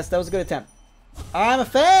though. Yes, that was a good attempt. I'm a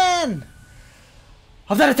fan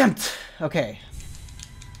of that attempt. Okay.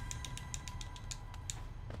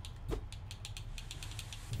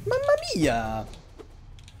 Mamma mia!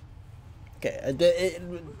 Okay,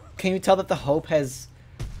 can you tell that the hope has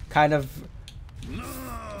kind of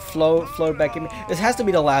flowed back in me? This has to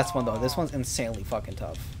be the last one though. This one's insanely fucking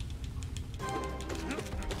tough.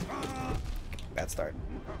 Bad start.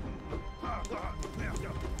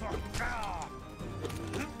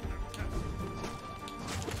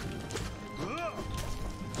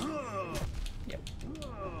 Yep.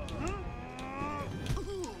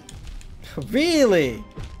 Really?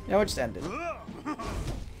 You know what? Just end it.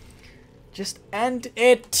 Just end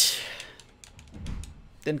it.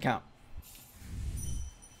 Didn't count.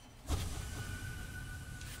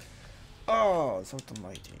 Oh, ZOTE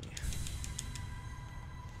mighty.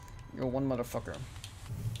 You're one motherfucker.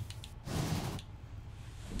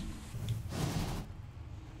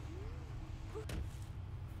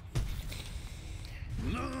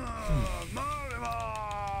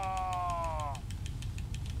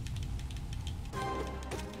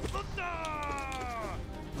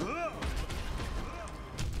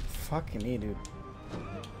 Fucking me, dude.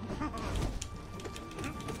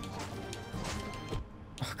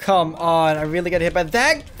 Oh, come on, I really got hit by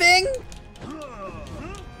that thing?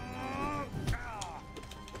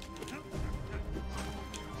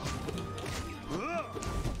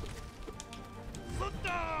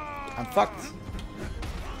 I'm fucked.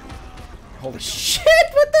 Holy shit,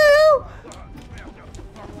 what the hell?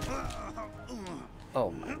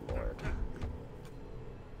 Oh my lord.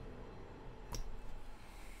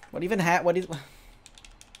 What even what's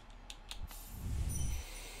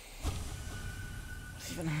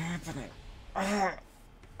even happening? My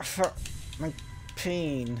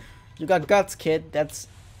pain. You got guts, kid. That's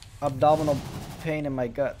abdominal pain in my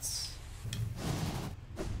guts.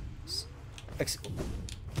 It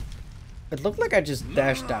looked like I just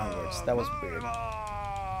dashed downwards. That was weird.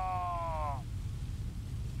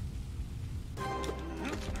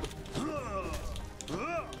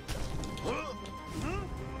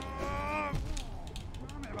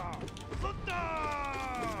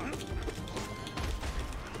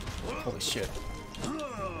 Holy shit.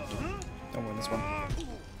 Don't win this one.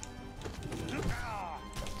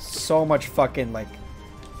 So much fucking, like...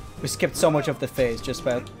 We skipped so much of the phase just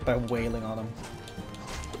by wailing on him.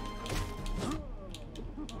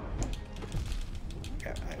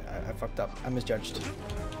 Yeah, I fucked up. I misjudged.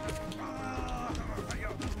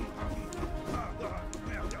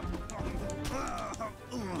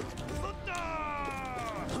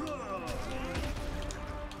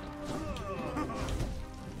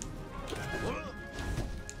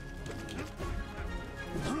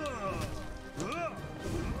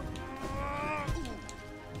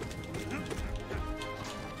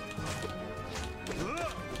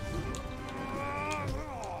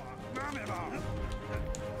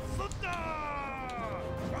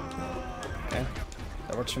 Okay,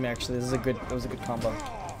 that works for me actually. That was a good combo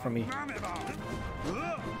for me.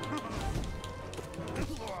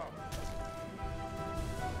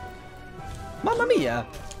 Mamma mia!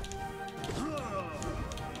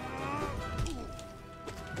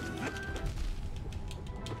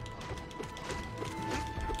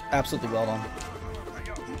 Absolutely well done.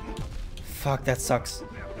 Fuck, that sucks.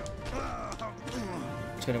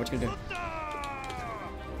 What you gonna do?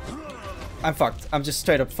 I'm fucked. I'm just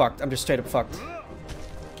straight up fucked. I'm just straight up fucked.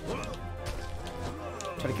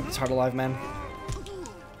 Try to keep this heart alive, man.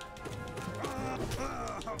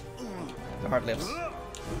 The heart lives.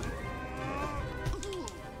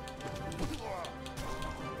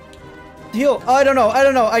 Heal. Oh, I don't know. I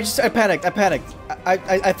don't know. I panicked. I panicked.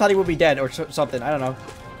 I thought he would be dead or something. I don't know.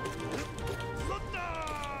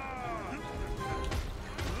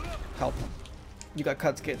 Help. You got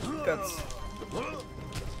cuts, kid. Cuts.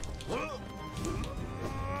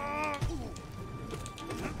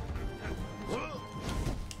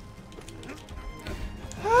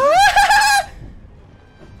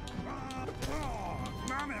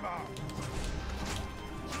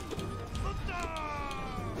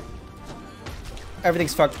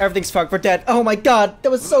 Everything's fucked. Everything's fucked. We're dead. Oh my god.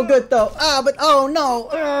 That was so good though. Ah, but oh no.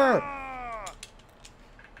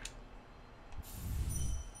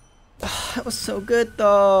 That was so good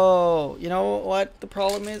though. You know what the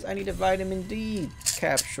problem is? I need a vitamin D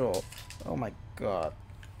capsule. Oh my god.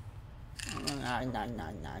 Nah.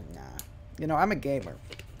 You know, I'm a gamer.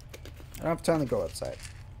 I don't have time to go outside.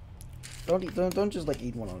 Don't just like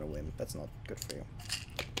eat one on a whim. That's not good for you.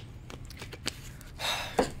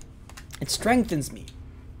 It strengthens me.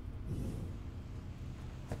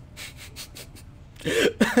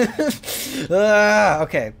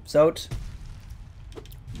 Okay, ZOTE.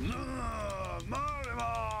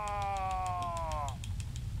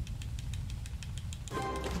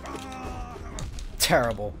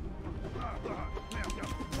 Terrible.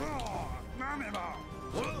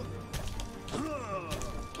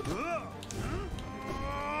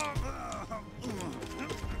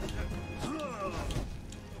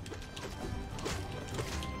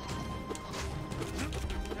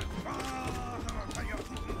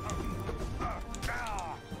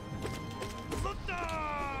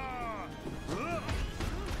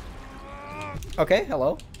 Okay,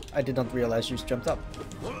 hello. I did not realize you just jumped up.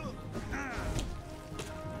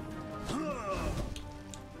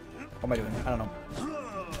 What am I doing? I don't know.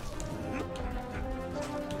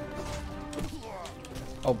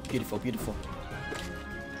 Oh, beautiful, beautiful.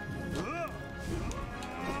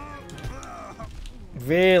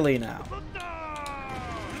 Really now?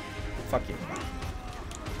 Fuck you.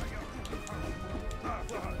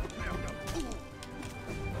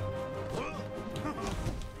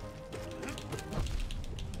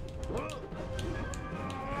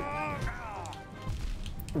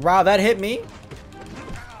 Wow, that hit me.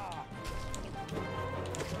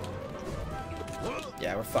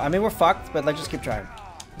 Yeah, we're fucked, but let's just keep trying.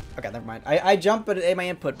 Okay, never mind. I jumped, but it ate my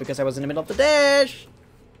input because I was in the middle of the dash.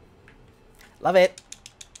 Love it.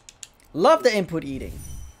 Love the input eating.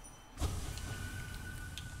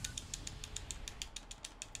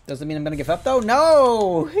 Doesn't mean I'm gonna give up though.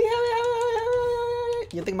 No.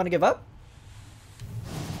 You think I'm gonna give up?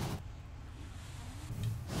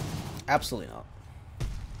 Absolutely not.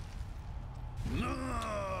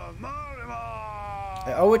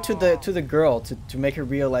 I owe it to the girl to make her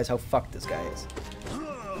realize how fucked this guy is.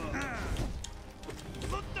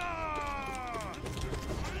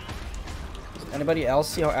 Does anybody else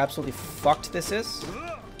see how absolutely fucked this is?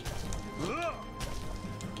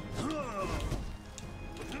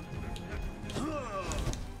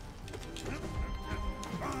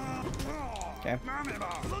 Okay.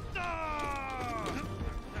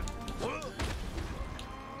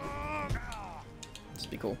 This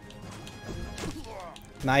be cool.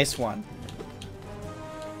 Nice one.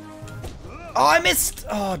 Oh, I missed!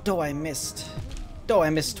 Oh, I missed.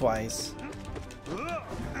 I missed twice.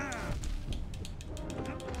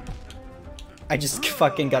 I just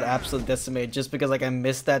fucking got absolutely decimated just because like I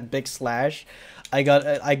missed that big slash. I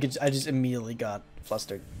just immediately got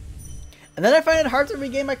flustered. And then I find it hard to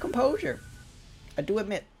regain my composure. I do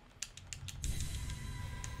admit.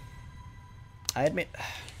 I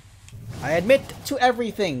admit to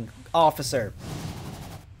everything, officer.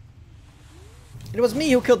 It was me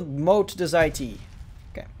who killed Moat the ZOTE.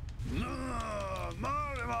 Okay.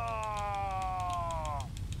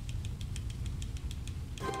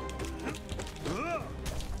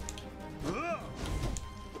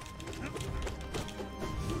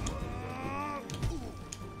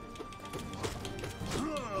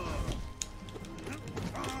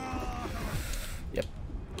 Yep.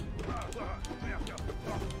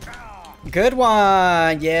 Good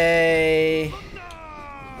one! Yay!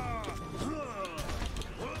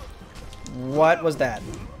 What was that?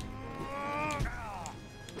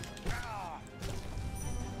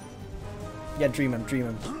 Yeah, dream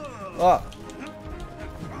him. Oh.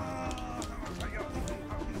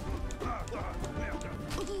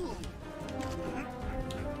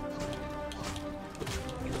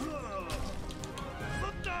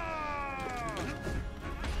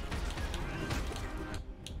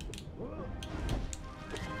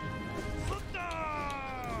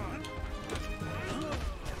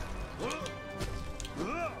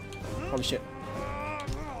 Holy shit.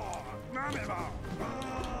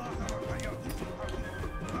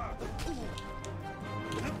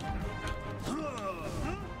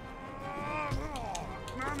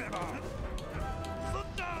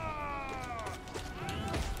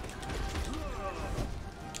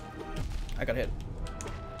 I got hit.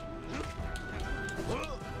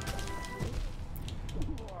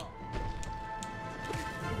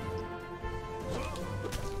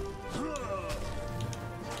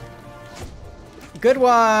 Good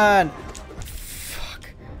one! Fuck.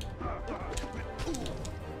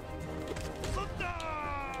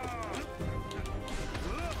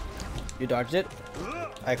 You dodged it.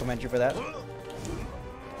 I commend you for that.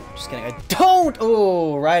 Just kidding. I don't!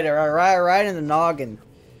 Oh, right in the noggin.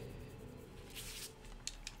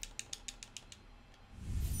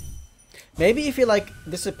 Maybe if you like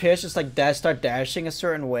disappears, just like start dashing a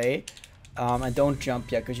certain way, and don't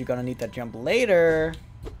jump yet, because you're gonna need that jump later.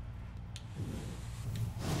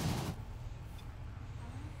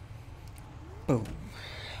 Boom.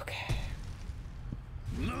 Okay.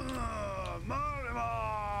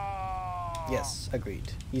 Yes,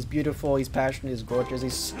 agreed. He's beautiful, he's passionate, he's gorgeous,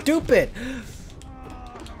 he's stupid!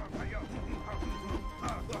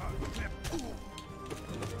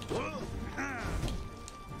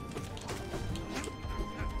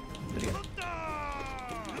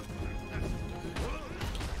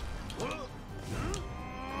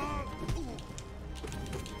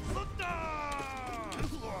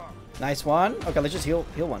 Nice one. Okay, let's just heal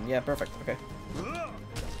one. Yeah, perfect. Okay.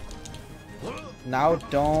 Now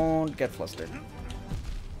don't get flustered.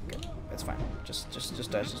 Okay, it's fine. Just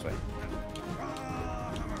dash this way.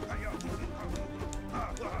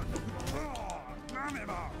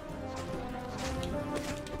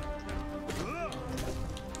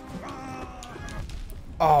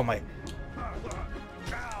 Oh my.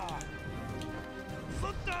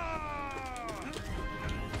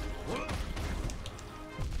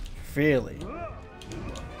 Really?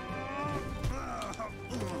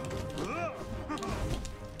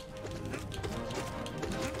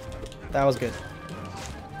 That was good.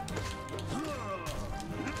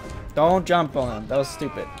 Don't jump on him. That was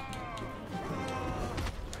stupid.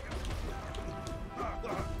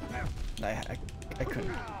 I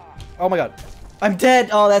couldn't. Oh my god. I'm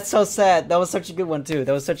dead. Oh, that's so sad. That was such a good one too.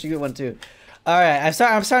 That was such a good one too. All right,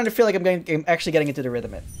 I'm starting to feel like I'm actually getting into the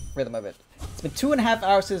rhythm of it. It's been 2.5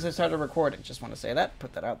 hours since I started recording. Just want to say that.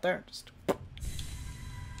 Put that out there. Just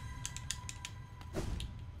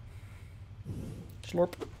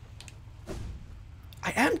slurp.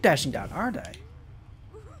 I am dashing down, aren't I?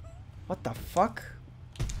 What the fuck?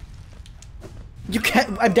 You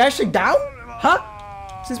can't. I'm dashing down? Huh?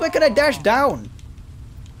 Since when can I dash down?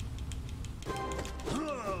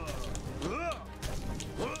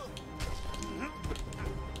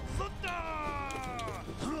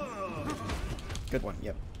 Good one,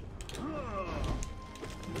 yep.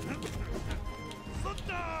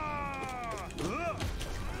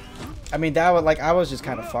 I mean, that was like, I was just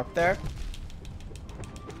kind of fucked there.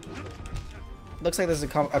 Looks like there's a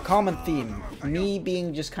common theme. Me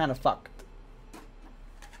being just kind of fucked.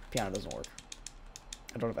 Piano doesn't work.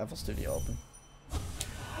 I don't have FL Studio open.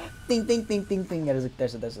 Ding, ding, ding, ding, ding. Yeah,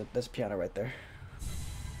 there's a piano right there.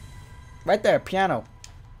 Right there, piano.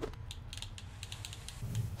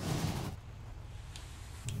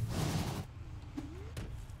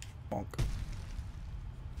 Bonk.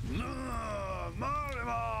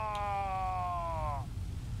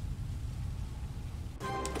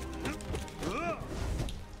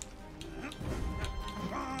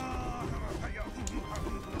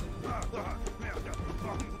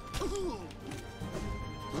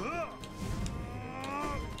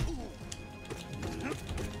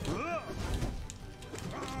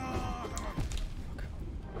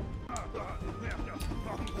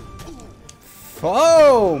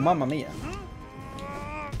 Oh, mamma mia.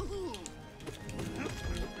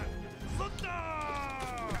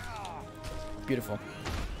 Beautiful.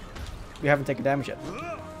 We haven't taken damage yet.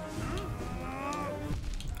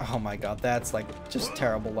 Oh my god, that's like just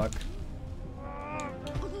terrible luck.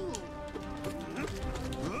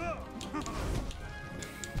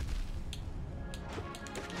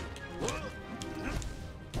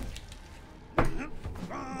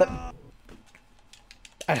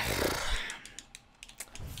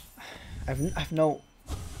 I've no,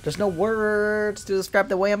 there's no words to describe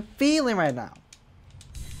the way I'm feeling right now.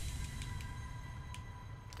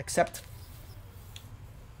 Except,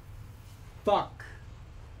 fuck.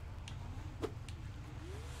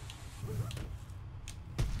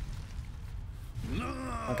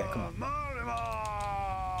 Okay, come on.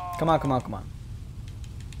 Come on, come on, come on.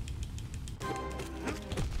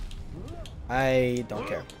 I don't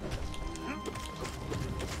care.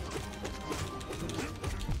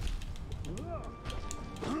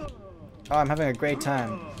 Oh, I'm having a great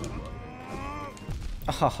time.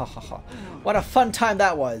 What a fun time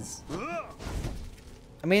that was.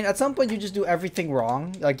 I mean, at some point you just do everything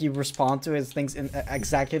wrong. Like, you respond to his things in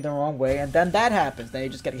exactly the wrong way, and then that happens. Then you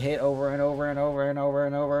just get hit over and over and over and over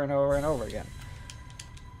and over and over and over again.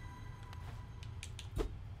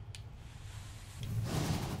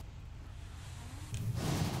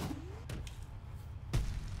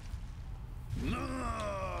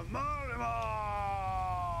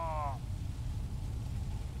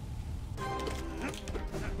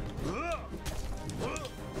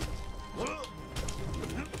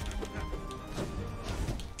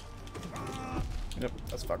 Yep,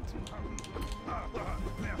 that's fucked.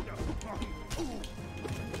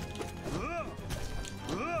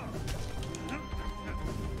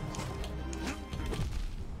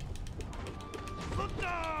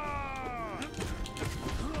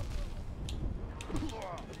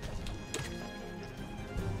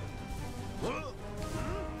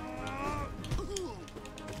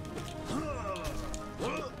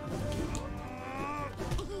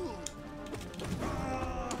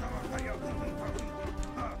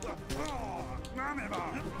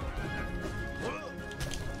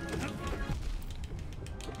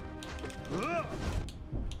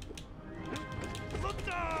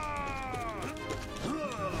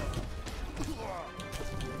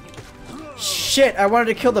 Shit, I wanted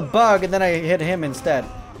to kill the bug and then I hit him instead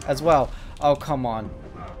as well. Oh, come on.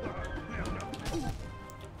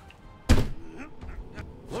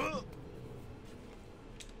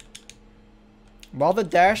 While the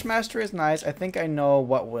Dash Master is nice, I think I know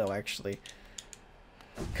what will actually.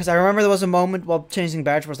 Because I remember there was a moment while changing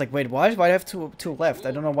badge where I was like, wait, why do I have two left?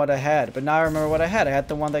 I don't know what I had. But now I remember what I had. I had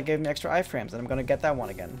the one that gave me extra iframes, and I'm going to get that one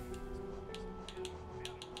again.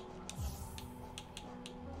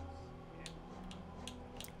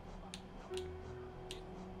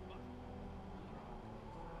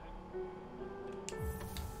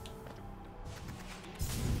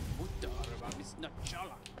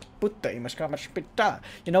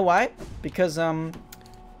 You know why? Because that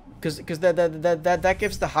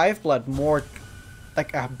gives the hive blood more,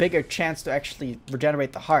 like, a bigger chance to actually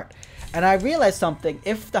regenerate the heart. And I realized something: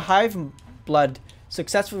 if the hive blood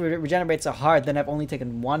successfully regenerates a heart, then I've only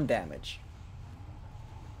taken 1 damage.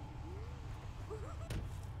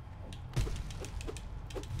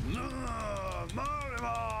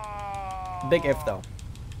 Big if though.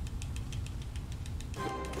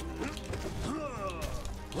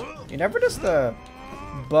 You never does the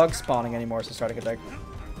bug spawning anymore, so starting attack.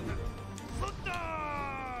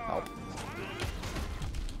 Oh.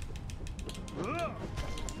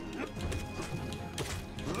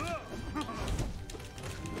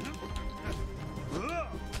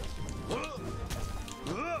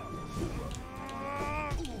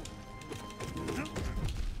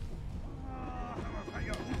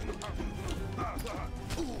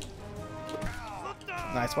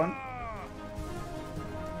 Nice one.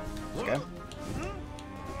 Okay.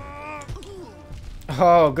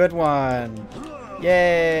 Oh, good one.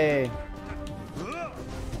 Yay.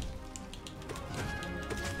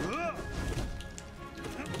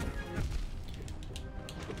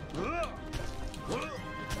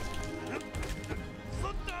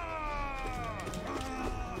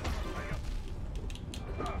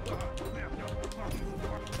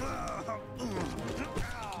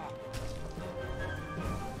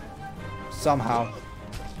 Somehow.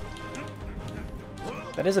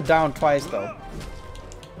 That is a down twice, though.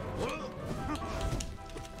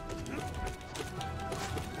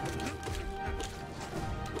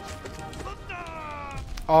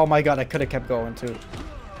 Oh my god, I could have kept going, too.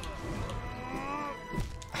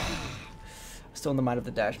 Still in the mind of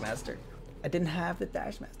the Dash Master. I didn't have the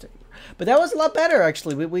Dash Master. But that was a lot better,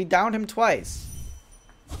 actually. We downed him twice.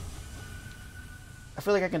 I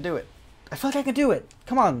feel like I can do it. I feel like I can do it.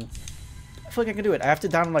 Come on. I feel like I can do it. I have to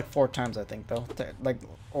down him like 4 times, I think, though. Like,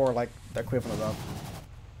 or like the equivalent of.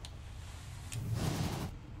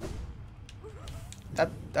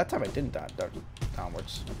 That time I didn't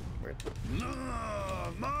downwards. Weird.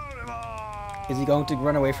 Is he going to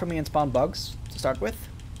run away from me and spawn bugs to start with?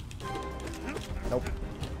 Nope.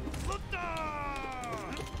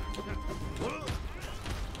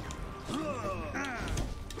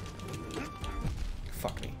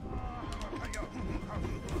 Fuck me.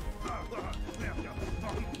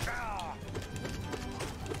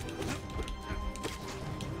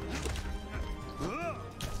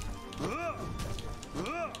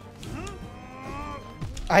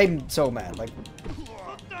 I'm so mad, like...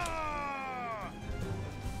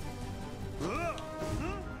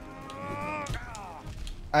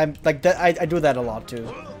 I'm like that. I do that a lot too,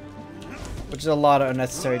 which is a lot of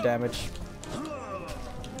unnecessary damage.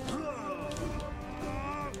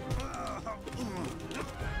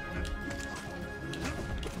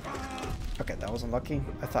 Okay, that was unlucky.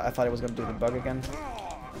 I thought it was gonna do the bug again.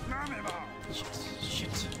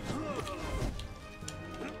 Shit.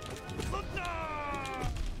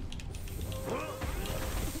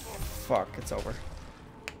 Fuck, it's over.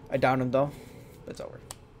 I downed him though. It's over.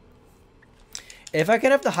 If I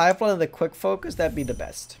could have the high flow and the quick focus, that'd be the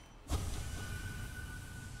best.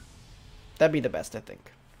 That'd be the best, I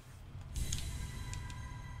think.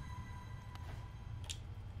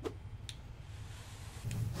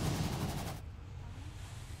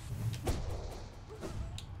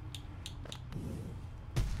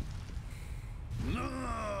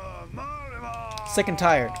 Sick and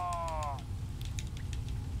tired.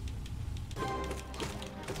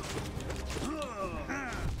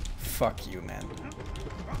 Fuck you, man.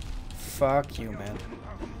 Fuck you, man.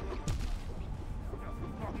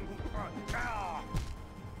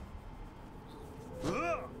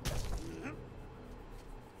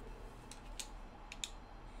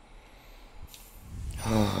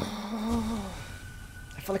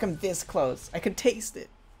 I feel like I'm this close. I could taste it.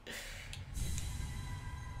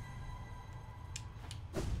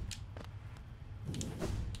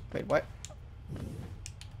 Wait, what?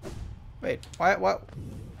 Wait, what?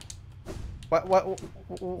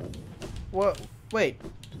 What? Wait.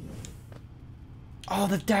 Oh,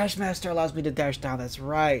 the Dash Master allows me to dash down. That's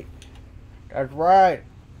right. That's right.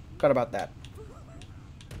 Forgot about that.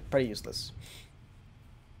 Pretty useless.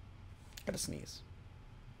 Gotta sneeze.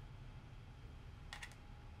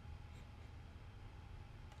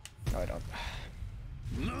 No, I don't.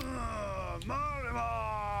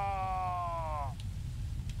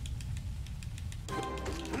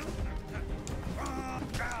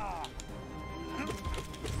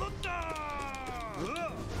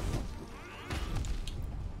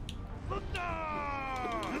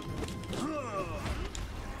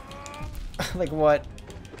 Like what?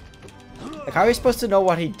 Like how are you supposed to know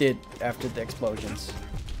what he did after the explosions?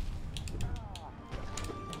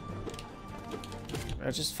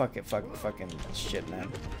 Or just fucking shit,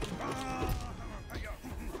 man.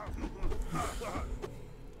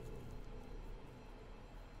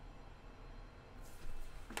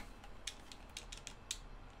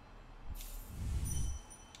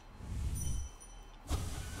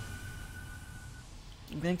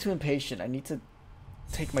 I'm getting too impatient. I need to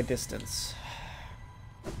take my distance.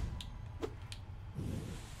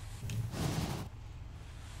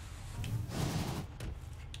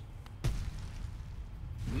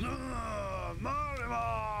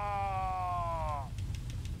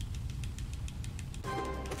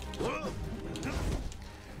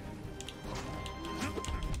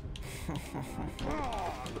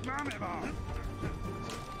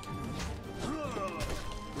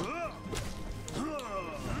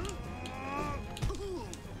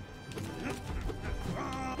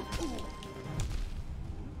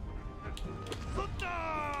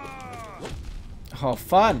 Oh,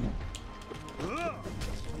 fun.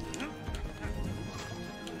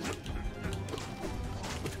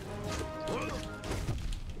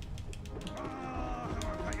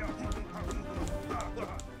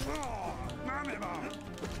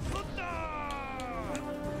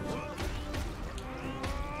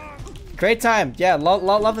 Great time. Yeah,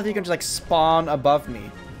 love that you can just like spawn above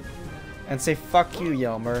me and say, fuck you,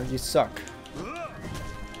 Yelmer, you suck.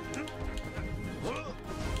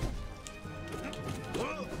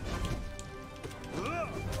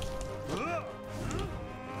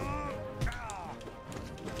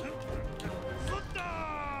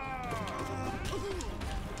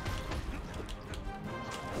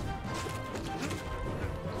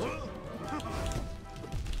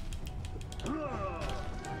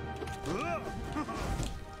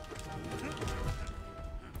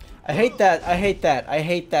 I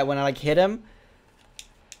hate that when I like hit him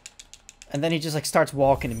and then he just like starts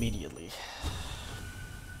walking immediately.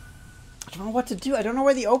 I don't know what to do. I don't know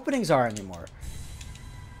where the openings are anymore.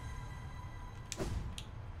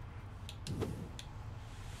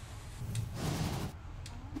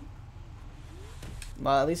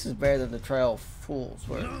 Well, at least it's better than the Trail of Fools,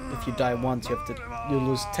 where if you die once, you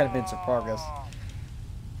lose 10 minutes of progress.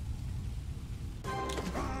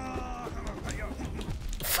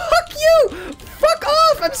 Fuck you! Fuck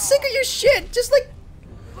off! I'm sick of your shit! Just like...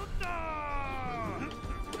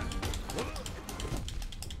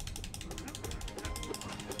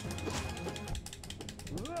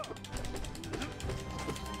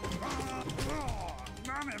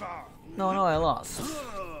 No, I lost.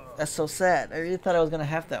 That's so sad. I really thought I was gonna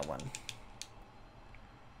have that one.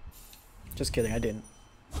 Just kidding, I didn't.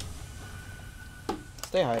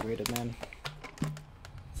 Stay hydrated, man.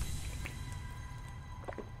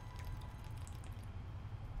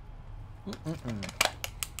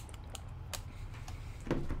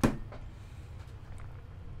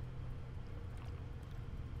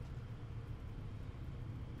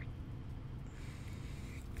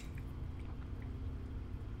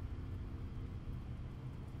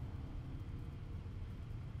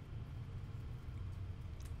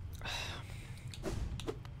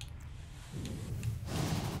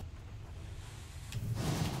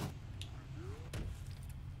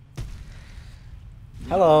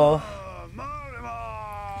 Hello.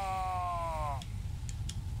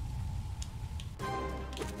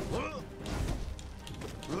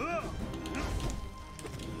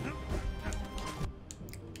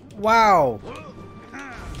 Wow.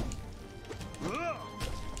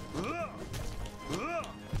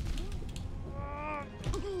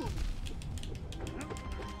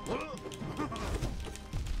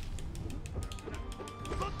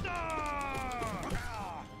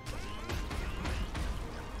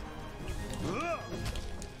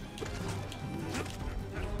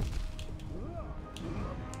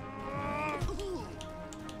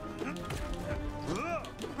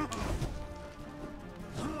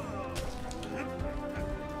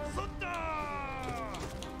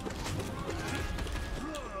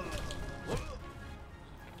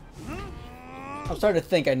 I'm starting to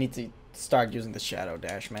think I need to start using the shadow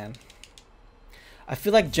dash, man. I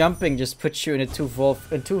feel like jumping just puts you in a too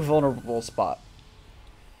vulnerable spot.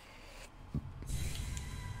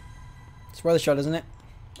 It's worth a shot, isn't it?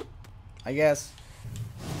 I guess.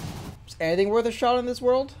 Is anything worth a shot in this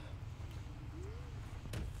world?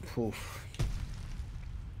 Oof.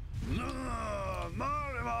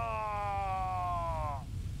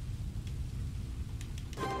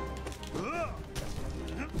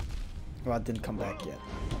 Well, it didn't come back yet.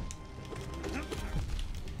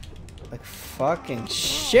 Like fucking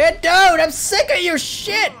shit, dude! I'm sick of your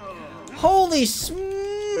shit! Holy Is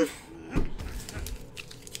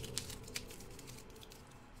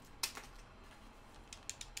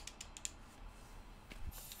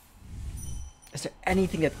there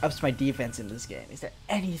anything that ups my defense in this game? Is there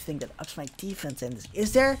anything that ups my defense in this?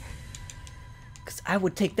 Is there? Because I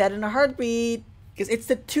would take that in a heartbeat. Because it's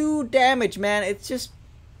the 2 damage, man. It's just...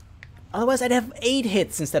 Otherwise, I'd have 8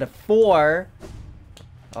 hits instead of 4.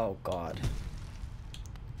 Oh, God.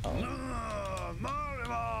 Oh.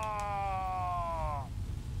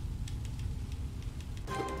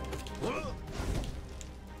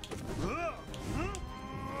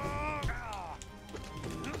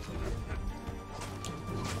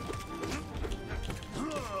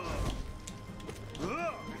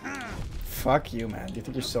 Fuck you, man. You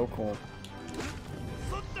think you're so cool.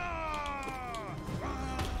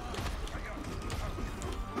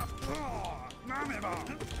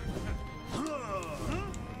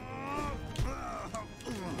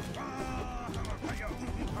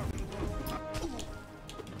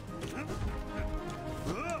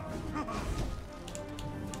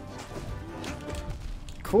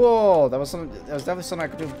 Cool. That was definitely something I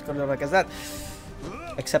could do like as that.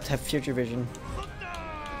 Except have future vision.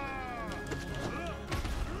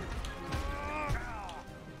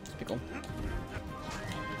 Cool.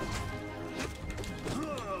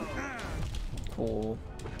 Cool.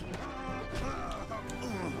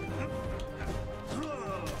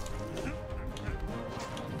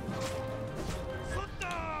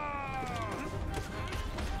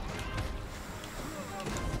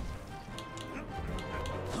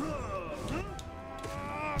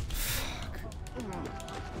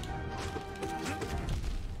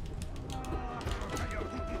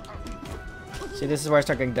 See, this is where I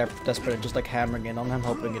start getting desperate and just like hammering in on him,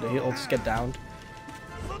 hoping he'll just get downed.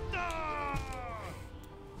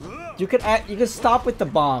 You could stop with the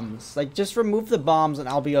bombs. Like, just remove the bombs and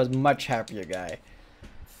I'll be a much happier guy.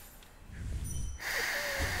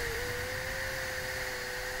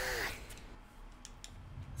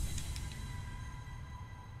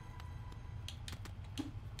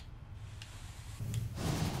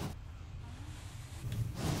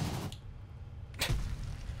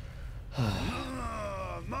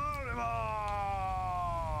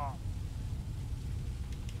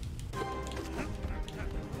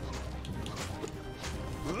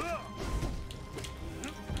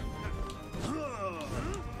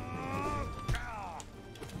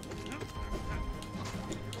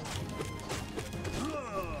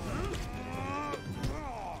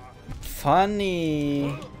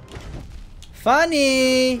 Funny.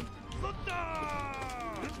 Funny.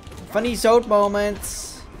 Funny ZOTE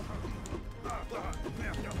moments.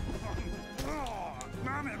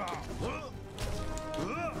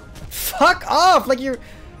 Fuck off! Like you're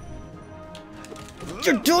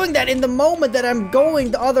doing that in the moment that I'm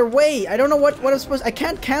going the other way. I don't know what I'm supposed. I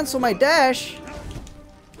can't cancel my dash.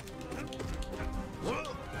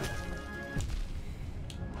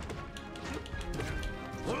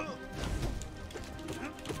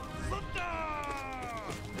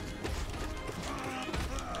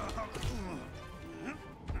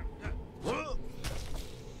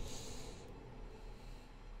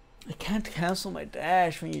 I can't cancel my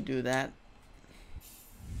dash when you do that.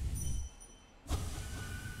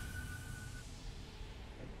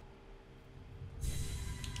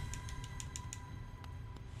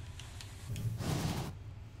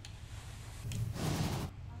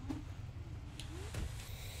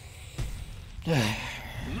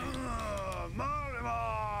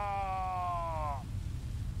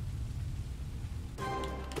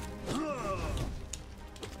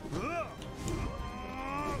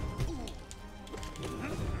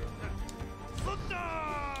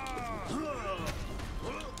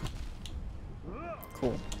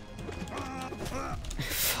 Cool.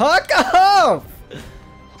 Fuck off!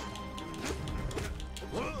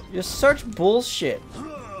 You're such bullshit.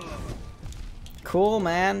 Cool,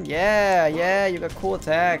 man. Yeah, yeah, you got cool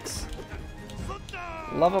attacks.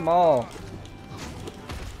 Love them all.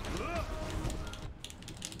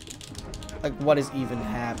 Like, what is even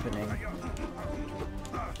happening?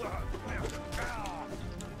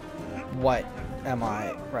 What am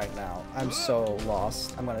I right now? I'm so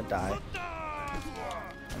lost. I'm gonna die.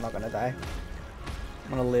 I'm not gonna die.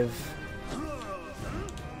 I'm gonna live.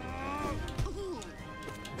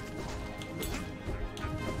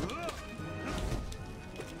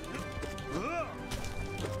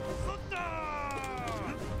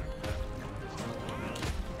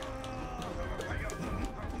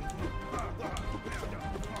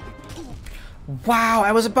 Wow,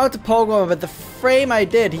 I was about to pogo him, but the frame I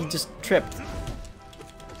did, he just tripped.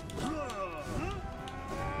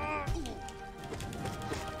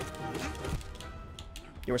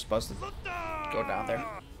 You were supposed to go down there.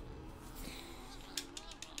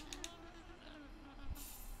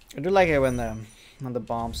 I do like it when the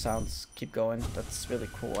bomb sounds keep going. That's really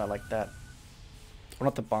cool. I like that. Well,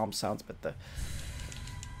 not the bomb sounds, but the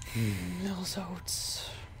little zotes.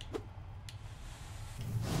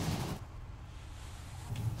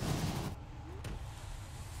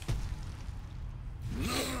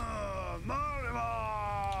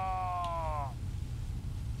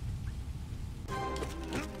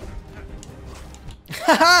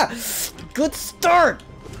 Haha! Good start!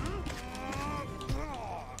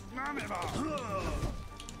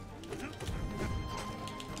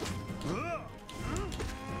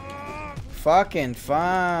 Fucking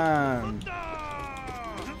fun!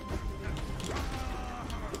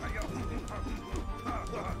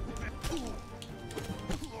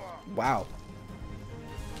 Wow.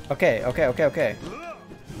 Okay, okay, okay, okay.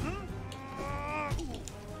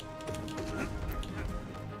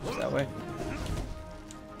 Is that way?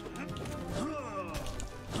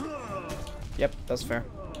 Yep, that's fair.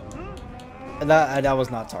 That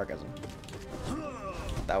was not sarcasm.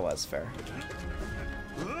 That was fair.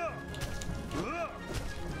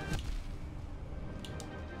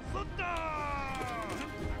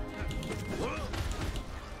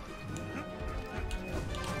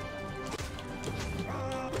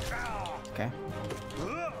 Okay.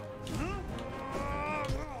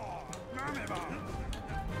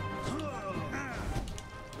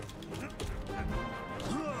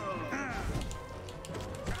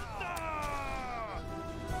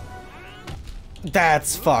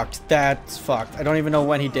 That's fucked. That's fucked. I don't even know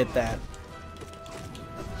when he did that.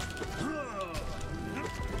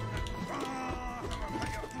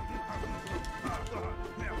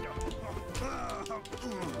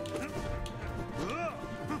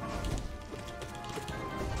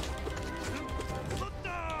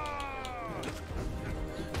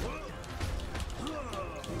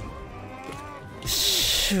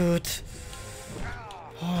 Shoot.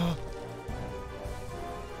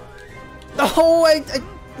 Oh, I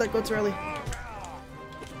let go too early.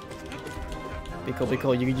 Be cool, be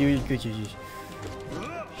cool. You.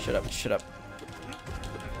 Shut up, shut up.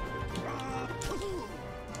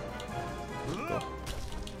 Cool.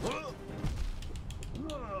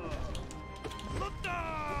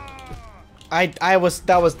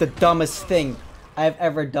 That was the dumbest thing I've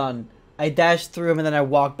ever done. I dashed through him and then I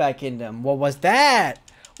walked back into him. What was that?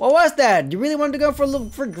 What was that? You really wanted to go for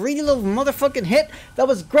a greedy little motherfucking hit? That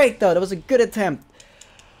was great though. That was a good attempt.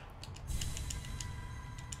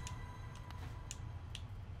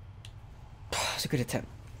 It's a good attempt.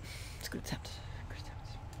 It's a good attempt. Good attempt.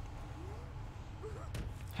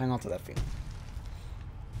 Hang on to that feeling.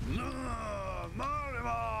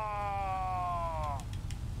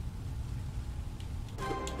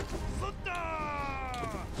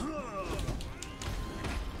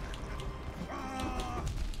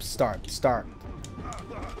 Start.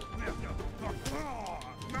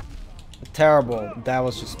 Terrible. That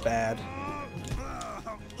was just bad.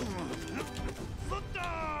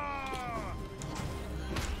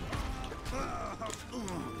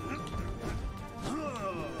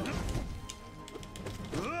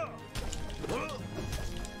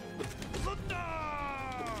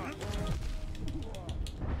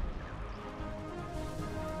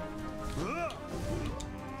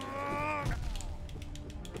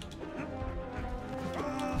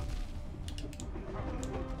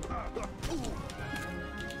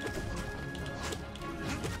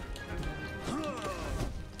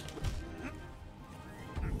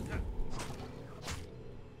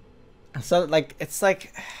 So like it's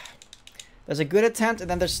like there's a good attempt and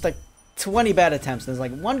then there's like 20 bad attempts. There's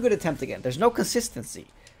like one good attempt again. There's no consistency.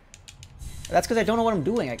 That's because I don't know what I'm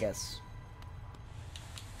doing, I guess.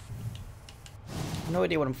 No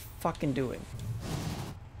idea what I'm fucking doing.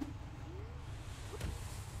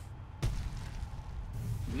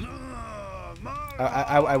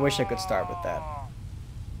 I wish I could start with that.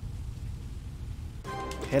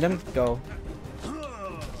 Hit him, go.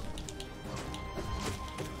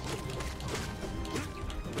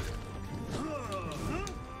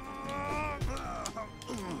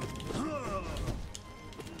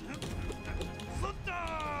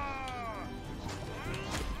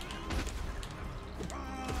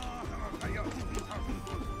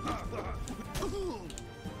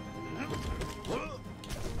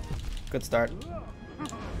 Good start.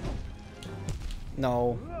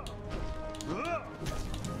 No.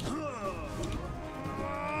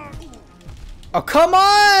 Oh, come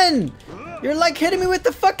on! You're like hitting me with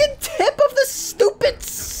the fucking tip of the stupid...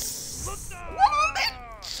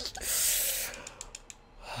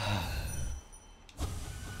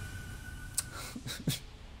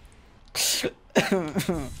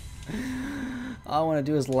 All I want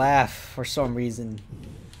to do is laugh for some reason.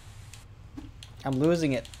 I'm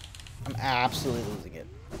losing it. I'm absolutely losing it.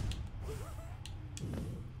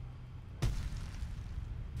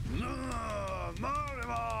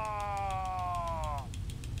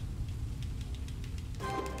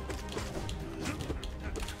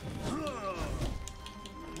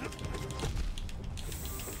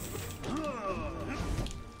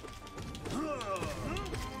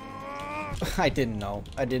 I didn't know.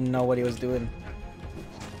 I didn't know what he was doing.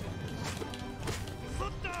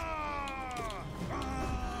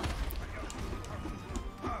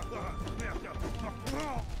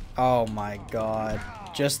 Oh my god.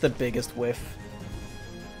 Just the biggest whiff.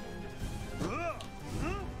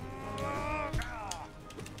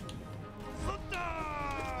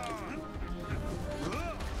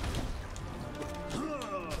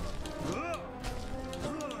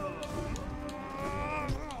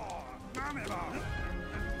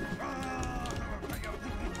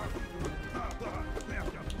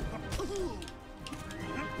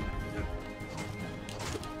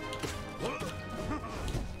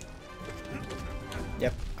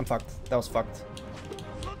 Yep, I'm fucked. That was fucked.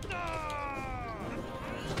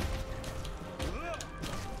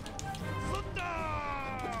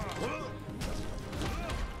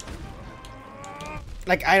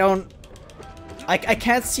 Like, I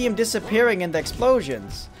can't see him disappearing in the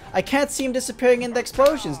explosions. I can't see him disappearing in the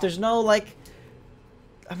explosions. There's no, like...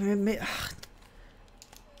 I mean,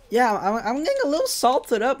 yeah, I'm getting a little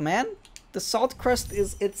salted up, man. The salt crust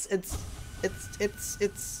is...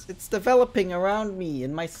 It's developing around me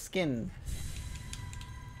in my skin.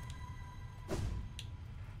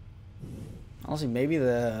 Honestly, maybe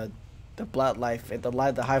the blood life,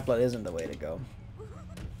 the hive blood isn't the way to go.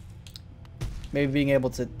 Maybe being able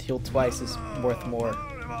to heal twice is worth more.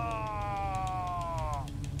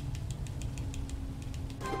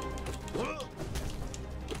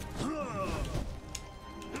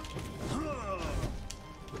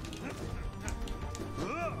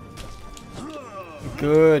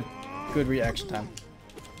 Good reaction time.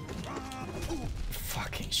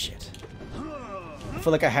 Fucking shit. I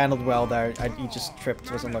feel like I handled well there. He just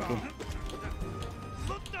tripped, wasn't lucky.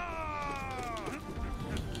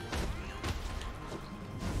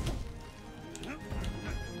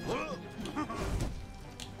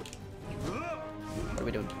 What are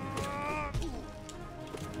we doing?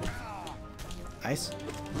 Nice.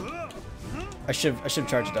 I should have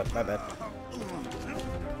charged it up, my bad.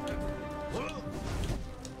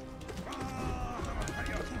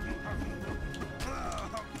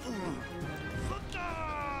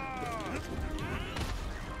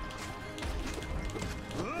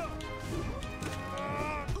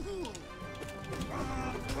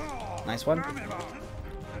 Nice one.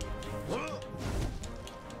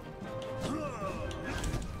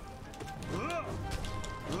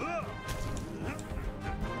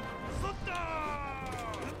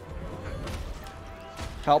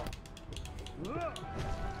 Help.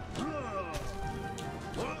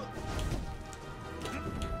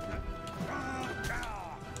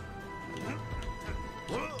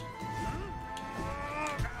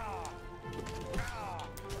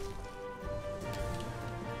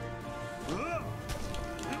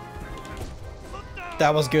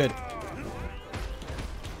 That was good.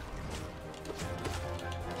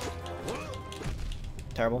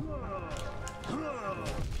 Terrible.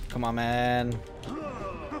 Come on, man.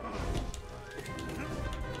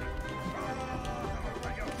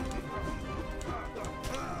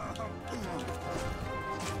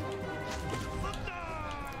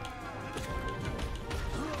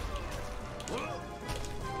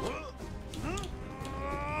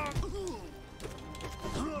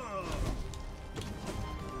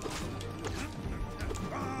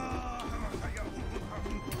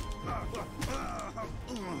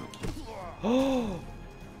 Oh!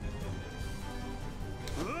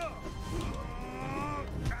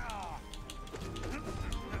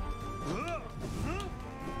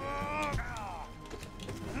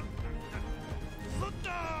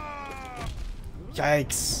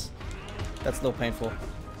 Yikes! That's a little painful.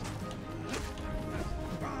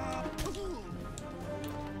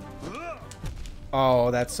 Oh,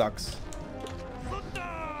 that sucks.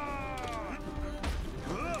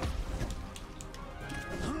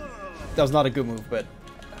 That was not a good move, but...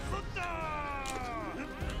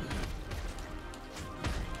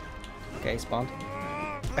 Okay, spawned.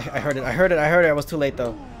 I heard it, I heard it, I heard it. I was too late,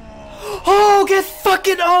 though. Oh, get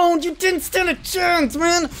fucking owned! You didn't stand a chance,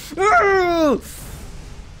 man! Oh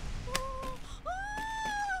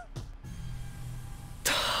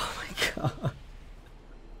my god.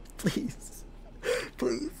 Please.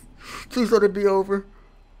 Please. Please let it be over.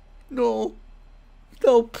 No.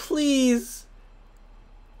 No, please.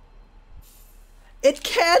 It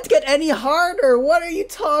can't get any harder. What are you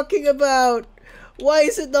talking about? Why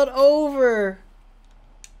is it not over?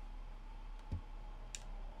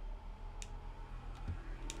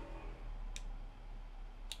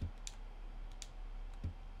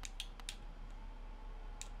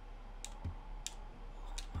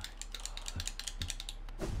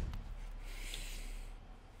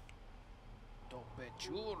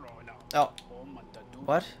 Oh.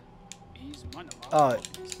 What? Oh,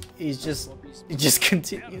 he just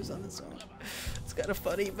continues on his own. It's kind of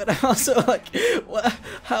funny, but I'm also like, what?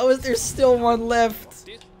 How is there still one left?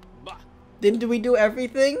 Didn't we do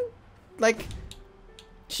everything? Like,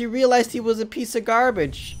 she realized he was a piece of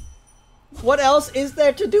garbage. What else is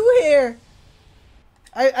there to do here?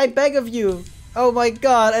 I beg of you. Oh my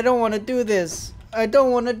god, I don't want to do this. I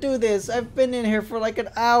don't want to do this. I've been in here for like an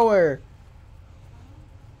hour.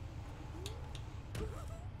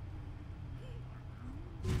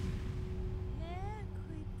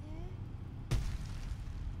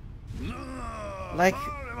 Like,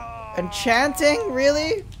 enchanting?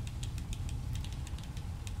 Really?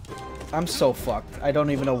 I'm so fucked. I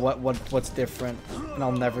don't even know what's different, and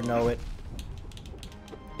I'll never know it.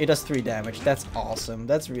 It does 3 damage. That's awesome.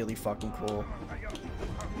 That's really fucking cool.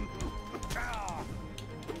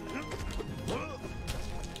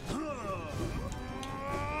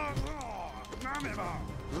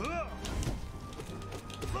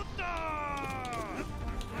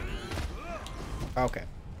 Okay.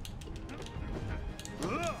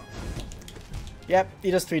 Yep,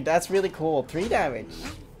 he does 3. That's really cool. 3 damage.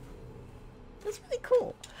 That's really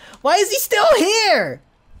cool. Why is he still here?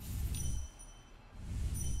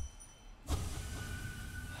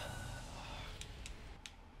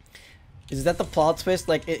 Is that the plot twist?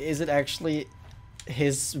 Like, is it actually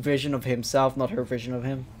his vision of himself, not her vision of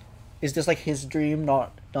him? Is this like his dream,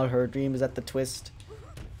 not her dream? Is that the twist?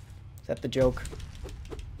 Is that the joke?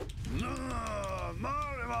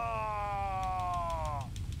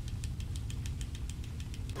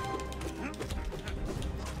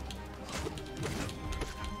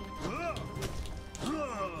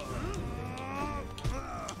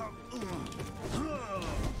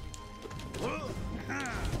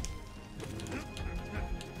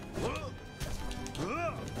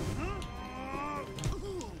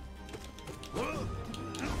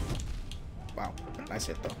 Wow, nice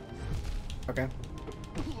hit though. Okay.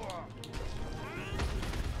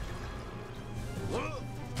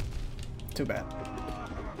 Too bad.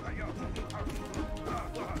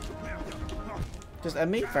 Just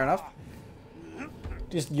end me? Fair enough.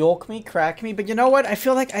 Just yoke me, crack me, but you know what? I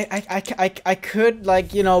feel like I could,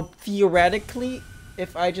 like, you know, theoretically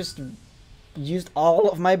if I just used all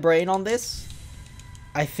of my brain on this,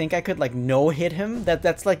 I think I could like no hit him.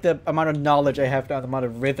 That's like the amount of knowledge I have now, the amount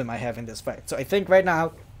of rhythm I have in this fight. So I think right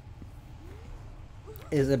now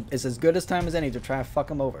is as good as time as any to try and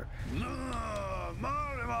fuck him over.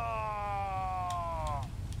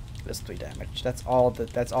 This 3 damage. That's all the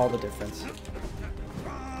difference.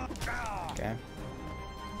 Okay.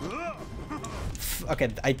 Okay,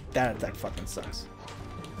 that attack fucking sucks.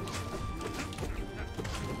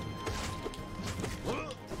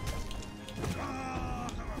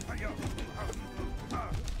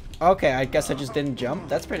 Okay, I guess I just didn't jump.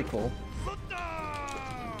 That's pretty cool.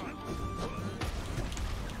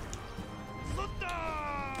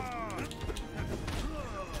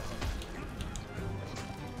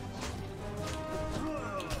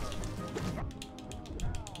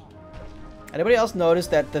 Anybody else notice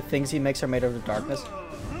that the things he makes are made out of darkness?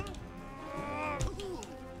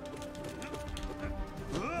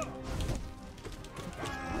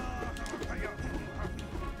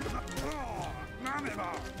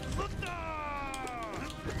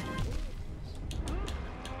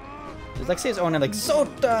 It's like say his own and like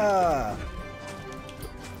ZOTE!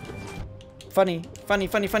 Funny. Funny!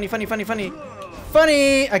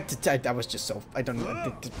 I was just so... I don't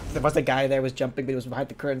know. There was a guy there was jumping, but he was behind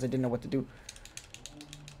the curtains. I didn't know what to do.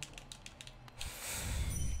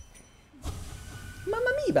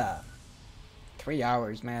 Mamma mia! 3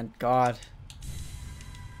 hours, man. God.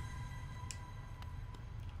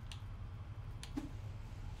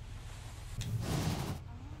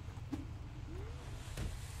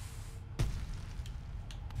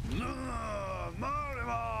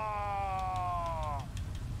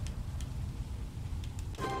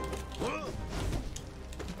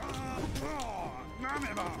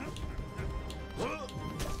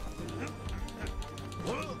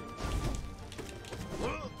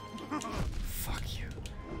 Fuck you.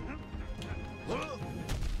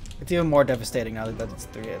 It's even more devastating now that it's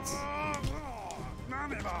 3 hits.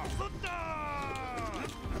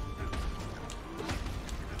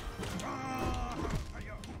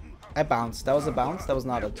 I bounced. That was a bounce? That was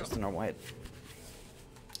not just a normal hit.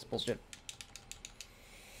 It's bullshit.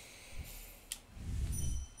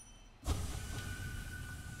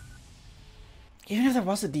 Even if there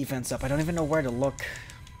was a defense up, I don't even know where to look.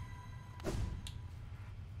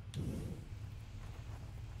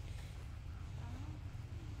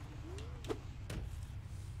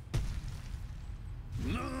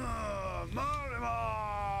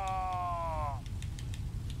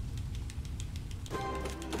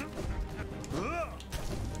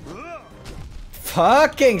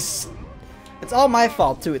 Fucking it's all my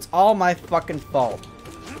fault too. It's all my fucking fault.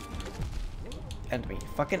 End me.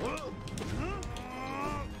 Fucking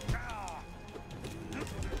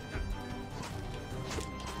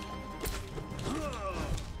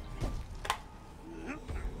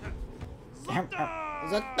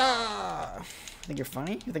ZOTE! You think you're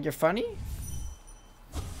funny? You think you're funny?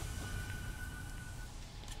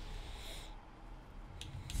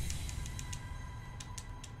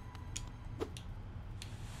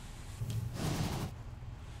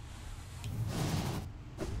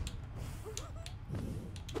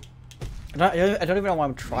 I don't even know why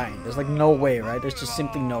I'm trying. There's like no way, right? There's just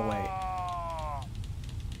simply no way.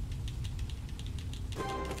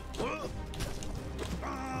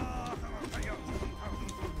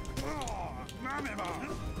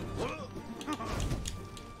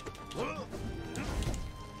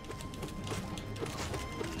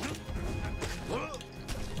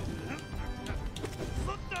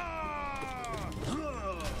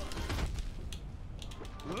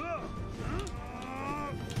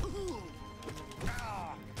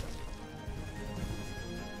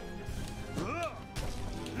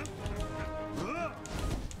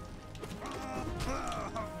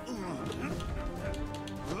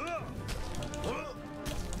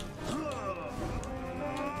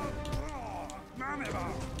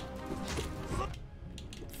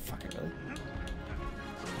 Fucking really?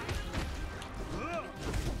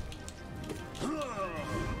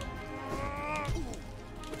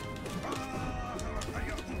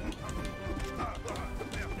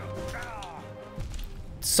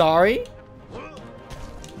 Sorry?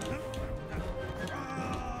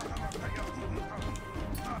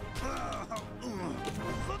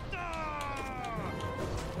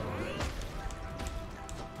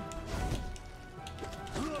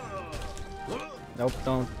 Nope,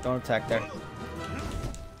 don't attack there.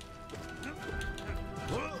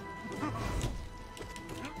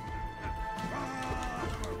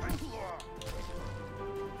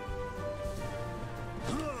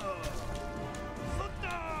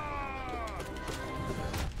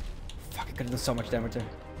 I could have done so much damage there.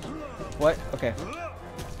 What? Okay.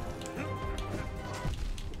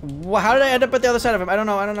 How did I end up at the other side of him? I don't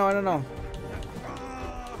know. I don't know. I don't know.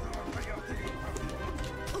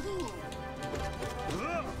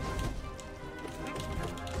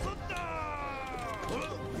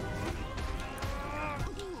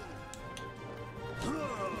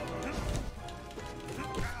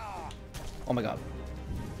 Oh my god.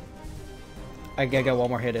 I got one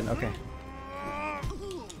more hit in. Okay.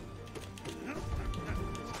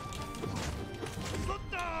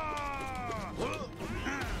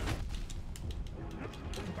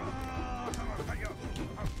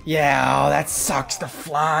 Yeah, oh, that sucks to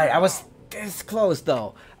fly. I was this close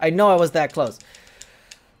though. I know I was that close.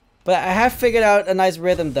 But I have figured out a nice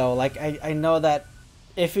rhythm though. Like I know that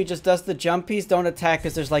if he just does the jump piece, don't attack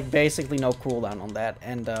because there's like basically no cooldown on that.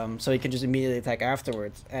 And so he can just immediately attack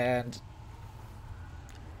afterwards. And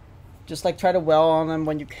just like try to well on him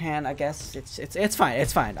when you can, I guess. It's fine.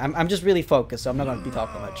 It's fine. I'm just really focused, so I'm not gonna be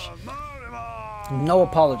talking much. No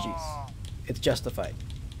apologies. It's justified.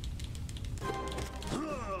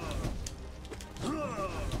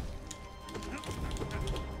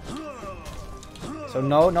 So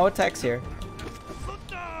no attacks here.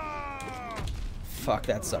 Fuck,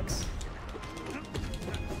 that sucks.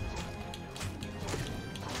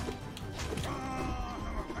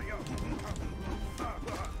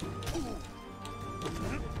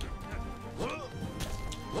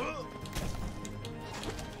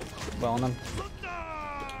 Well on him.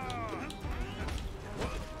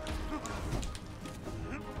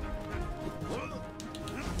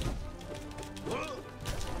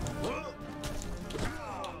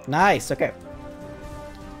 Nice, okay.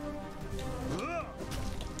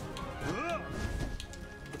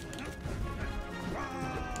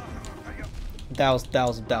 That was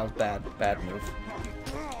bad move.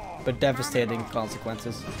 But devastating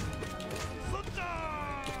consequences.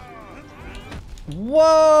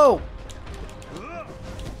 Whoa!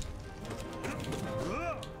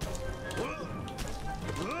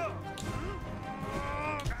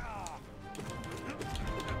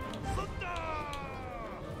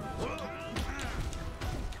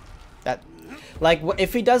 That, like,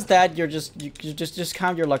 if he does that, you just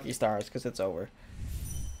count your lucky stars because it's over.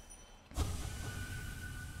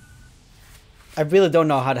 I really don't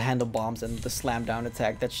know how to handle bombs and the slam down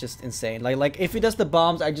attack. That's just insane. Like if he does the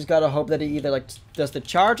bombs, I just gotta hope that he either like does the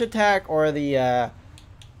charge attack or the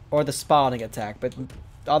spawning attack. But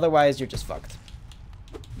otherwise, you're just fucked.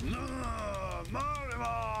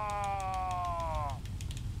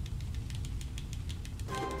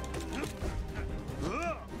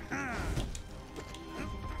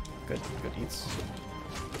 Good eats.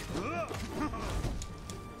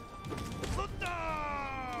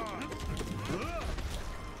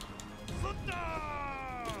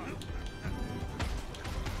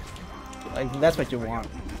 Like, that's what you want.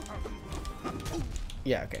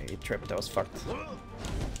 Yeah, okay, he tripped. That was fucked.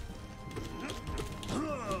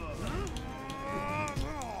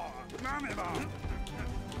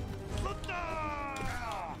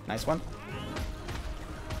 Nice one.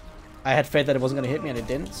 I had faith that it wasn't gonna hit me, and it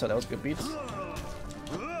didn't, so that was good beats.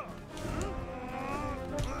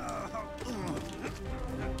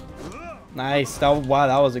 Nice. Wow,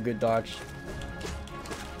 that was a good dodge.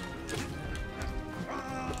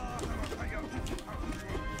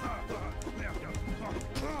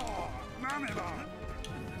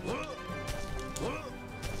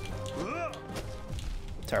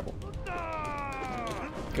 Terrible.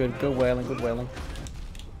 Good wailing, good wailing.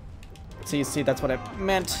 See, that's what I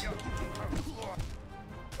meant.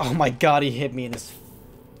 Oh my god, he hit me in his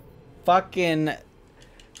fucking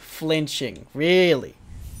flinching. Really?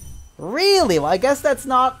 Really? Well, I guess that's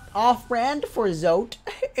not off-brand for ZOTE.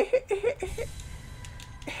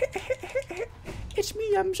 It's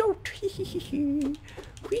me, I'm ZOTE.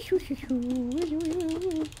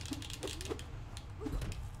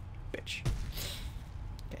 Bitch.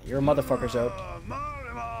 Okay, you're a motherfucker, ZOTE.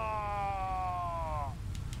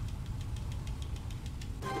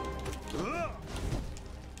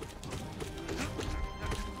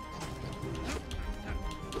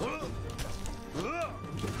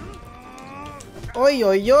 Oi,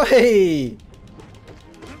 oi, oi!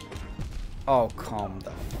 Oh, calm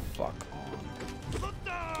the fuck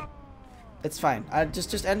on. It's fine.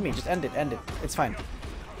 Just end me. Just end it. End it. It's fine.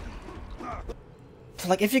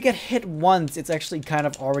 Like, if you get hit once, it's actually kind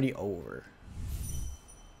of already over.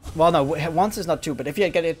 Well, no, once is not two, but if you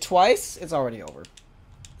get hit twice, it's already over.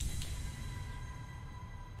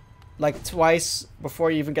 Like, twice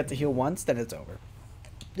before you even get to heal once, then it's over.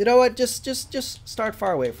 You know what? Just start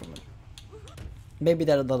far away from it. Maybe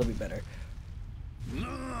that'll be better.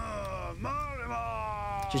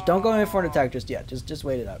 Just don't go in for an attack just yet. Just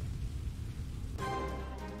wait it out.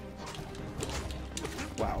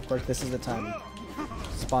 Wow, of course this is the time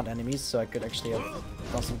to spawn enemies, so I could actually have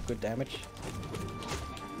done some good damage.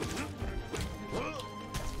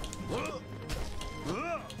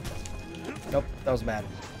 Nope, that was bad.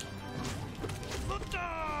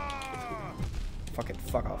 Fucking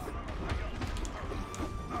fuck off.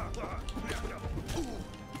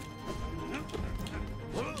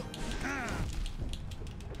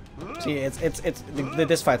 See,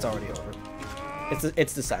 this fight's already over.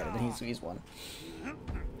 It's decided, and he's won.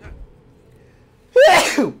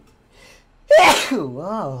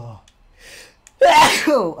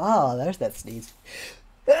 Oh, there's that sneeze.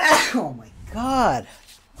 Oh my god.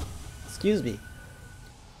 Excuse me.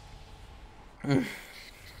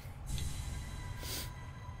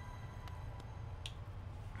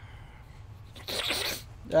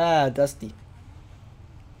 Ah, dusty.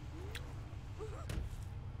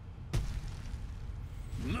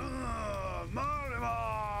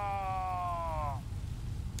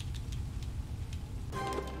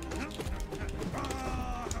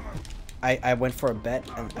 I went for a bet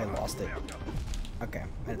and I lost it. Okay,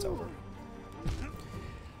 and it's over.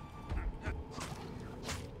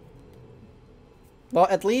 Well,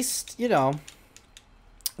 at least, you know,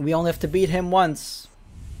 we only have to beat him once.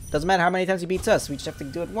 Doesn't matter how many times he beats us, we just have to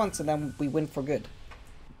do it once and then we win for good.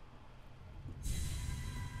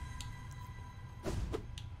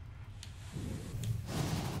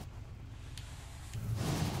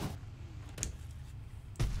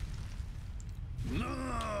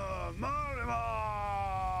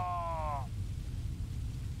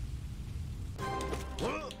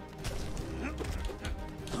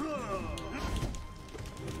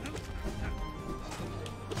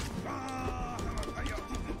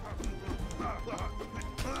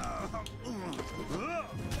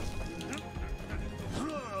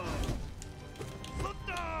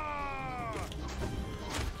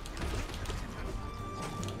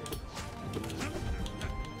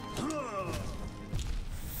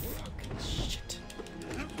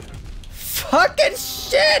 Fucking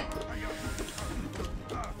shit!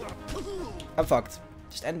 I'm fucked.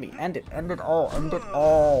 Just end me. End it. End it all. End it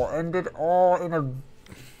all. End it all in a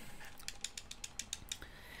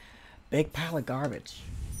big pile of garbage.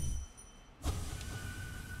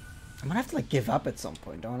 I'm gonna have to like give up at some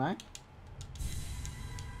point, don't I?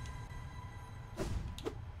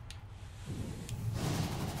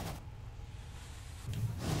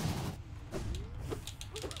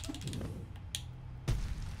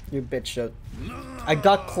 You bitch shit. I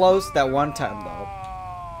got close that one time though.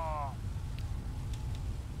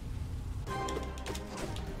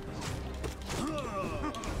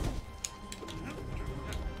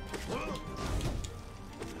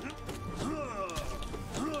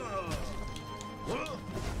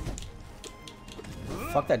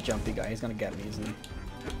 Fuck that jumpy guy, he's gonna get me, isn't he?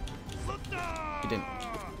 He didn't.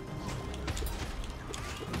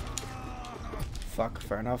 Fuck,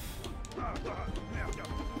 fair enough.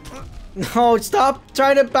 No, stop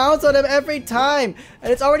trying to bounce on him every time!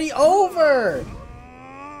 And it's already over!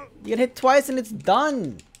 You get hit twice and it's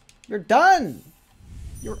done! You're done!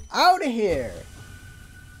 You're out of here!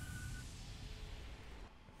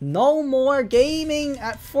 No more gaming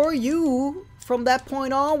for you from that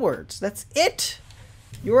point onwards. That's it!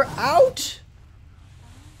 You're out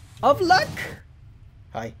of luck!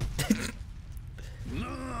 Hi.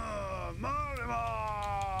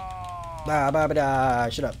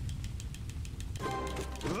 Shut up.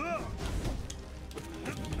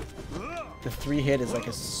 The 3 hit is like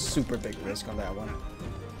a super big risk on that one.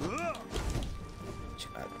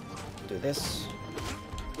 Do this.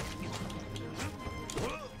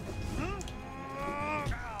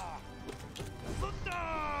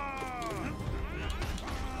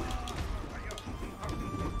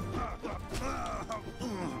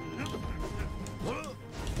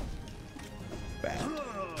 Bad.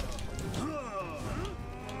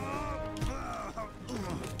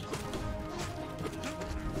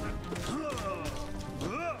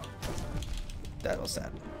 That was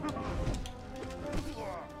sad.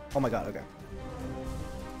 Oh my god, okay.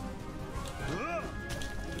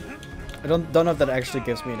 I don't know if that actually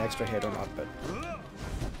gives me an extra hit or not, but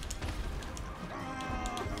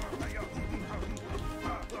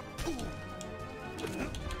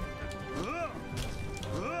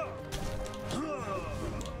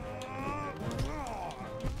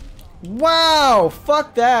wow,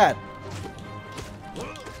 fuck that.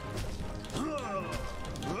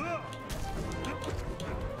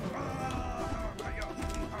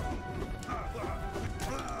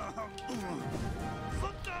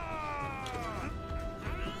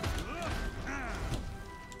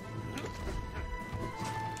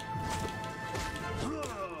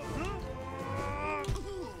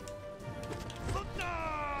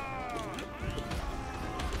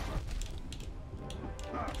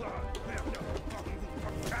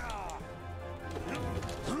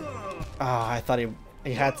 I thought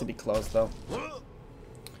he had to be close though.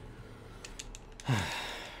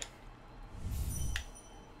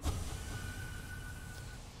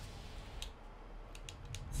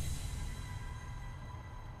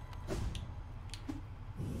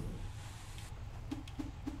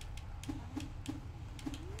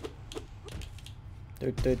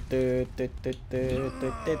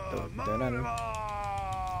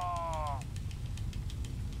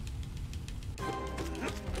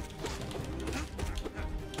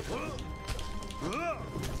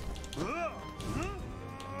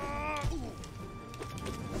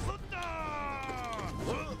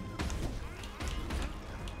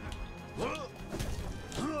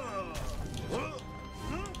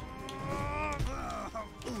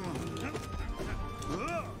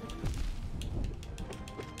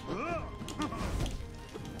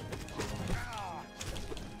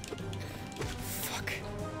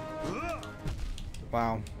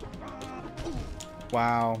 Wow.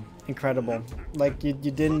 Wow. Incredible. Like you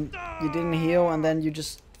didn't heal and then you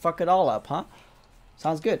just fuck it all up, huh?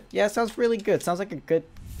 Sounds good. Yeah, it sounds really good. Sounds like a good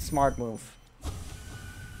smart move.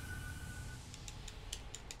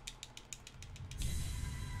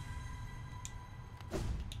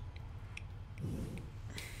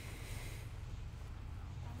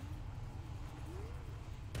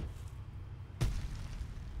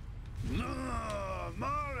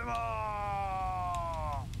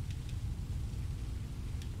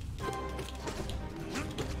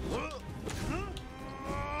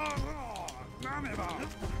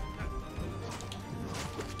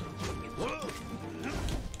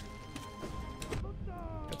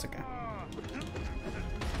 That's okay.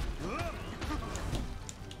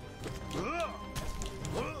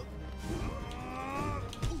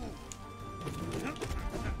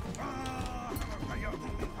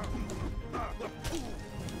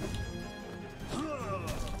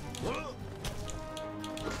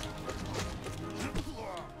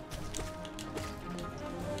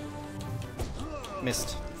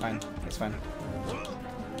 Missed. Fine. It's fine.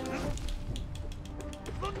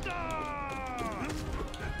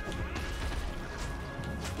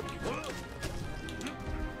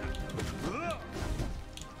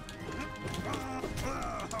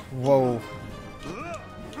 Whoa.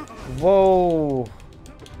 Whoa.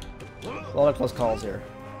 A lot of close calls here.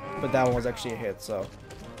 But that one was actually a hit, so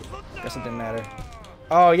guess it didn't matter.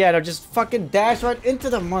 Oh yeah, no, just fucking dash right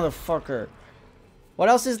into the motherfucker. What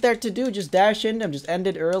else is there to do? Just dash into him. Just end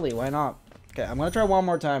it early. Why not? Okay, I'm gonna try one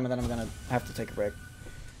more time and then I'm gonna have to take a break.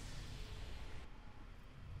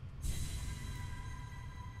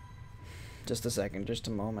 Just a second. Just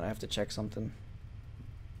a moment. I have to check something.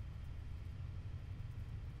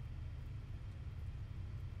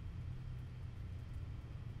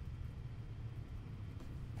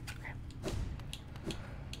 Okay.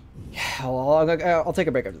 Yeah, I'll take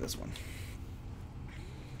a break after this one.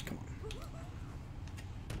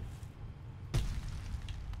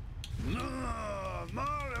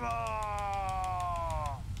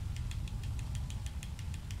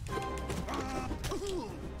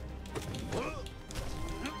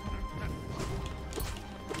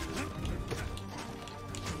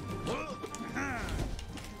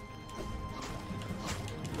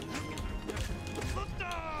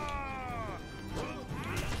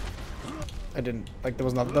 I didn't, like, there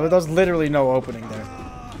was literally no opening there.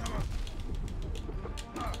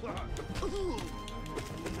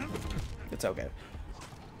 It's okay.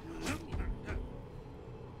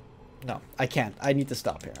 No, I can't. I need to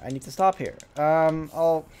stop here. I need to stop here.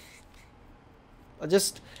 I'll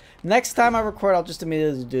just, next time I record, I'll just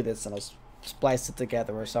immediately do this and I'll splice it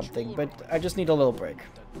together or something, but I just need a little break.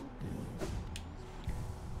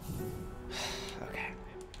 Okay.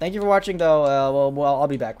 Thank you for watching, though. Well, I'll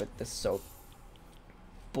be back with this, so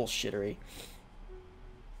bullshittery.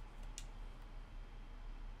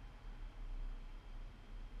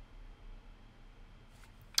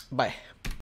 Bye.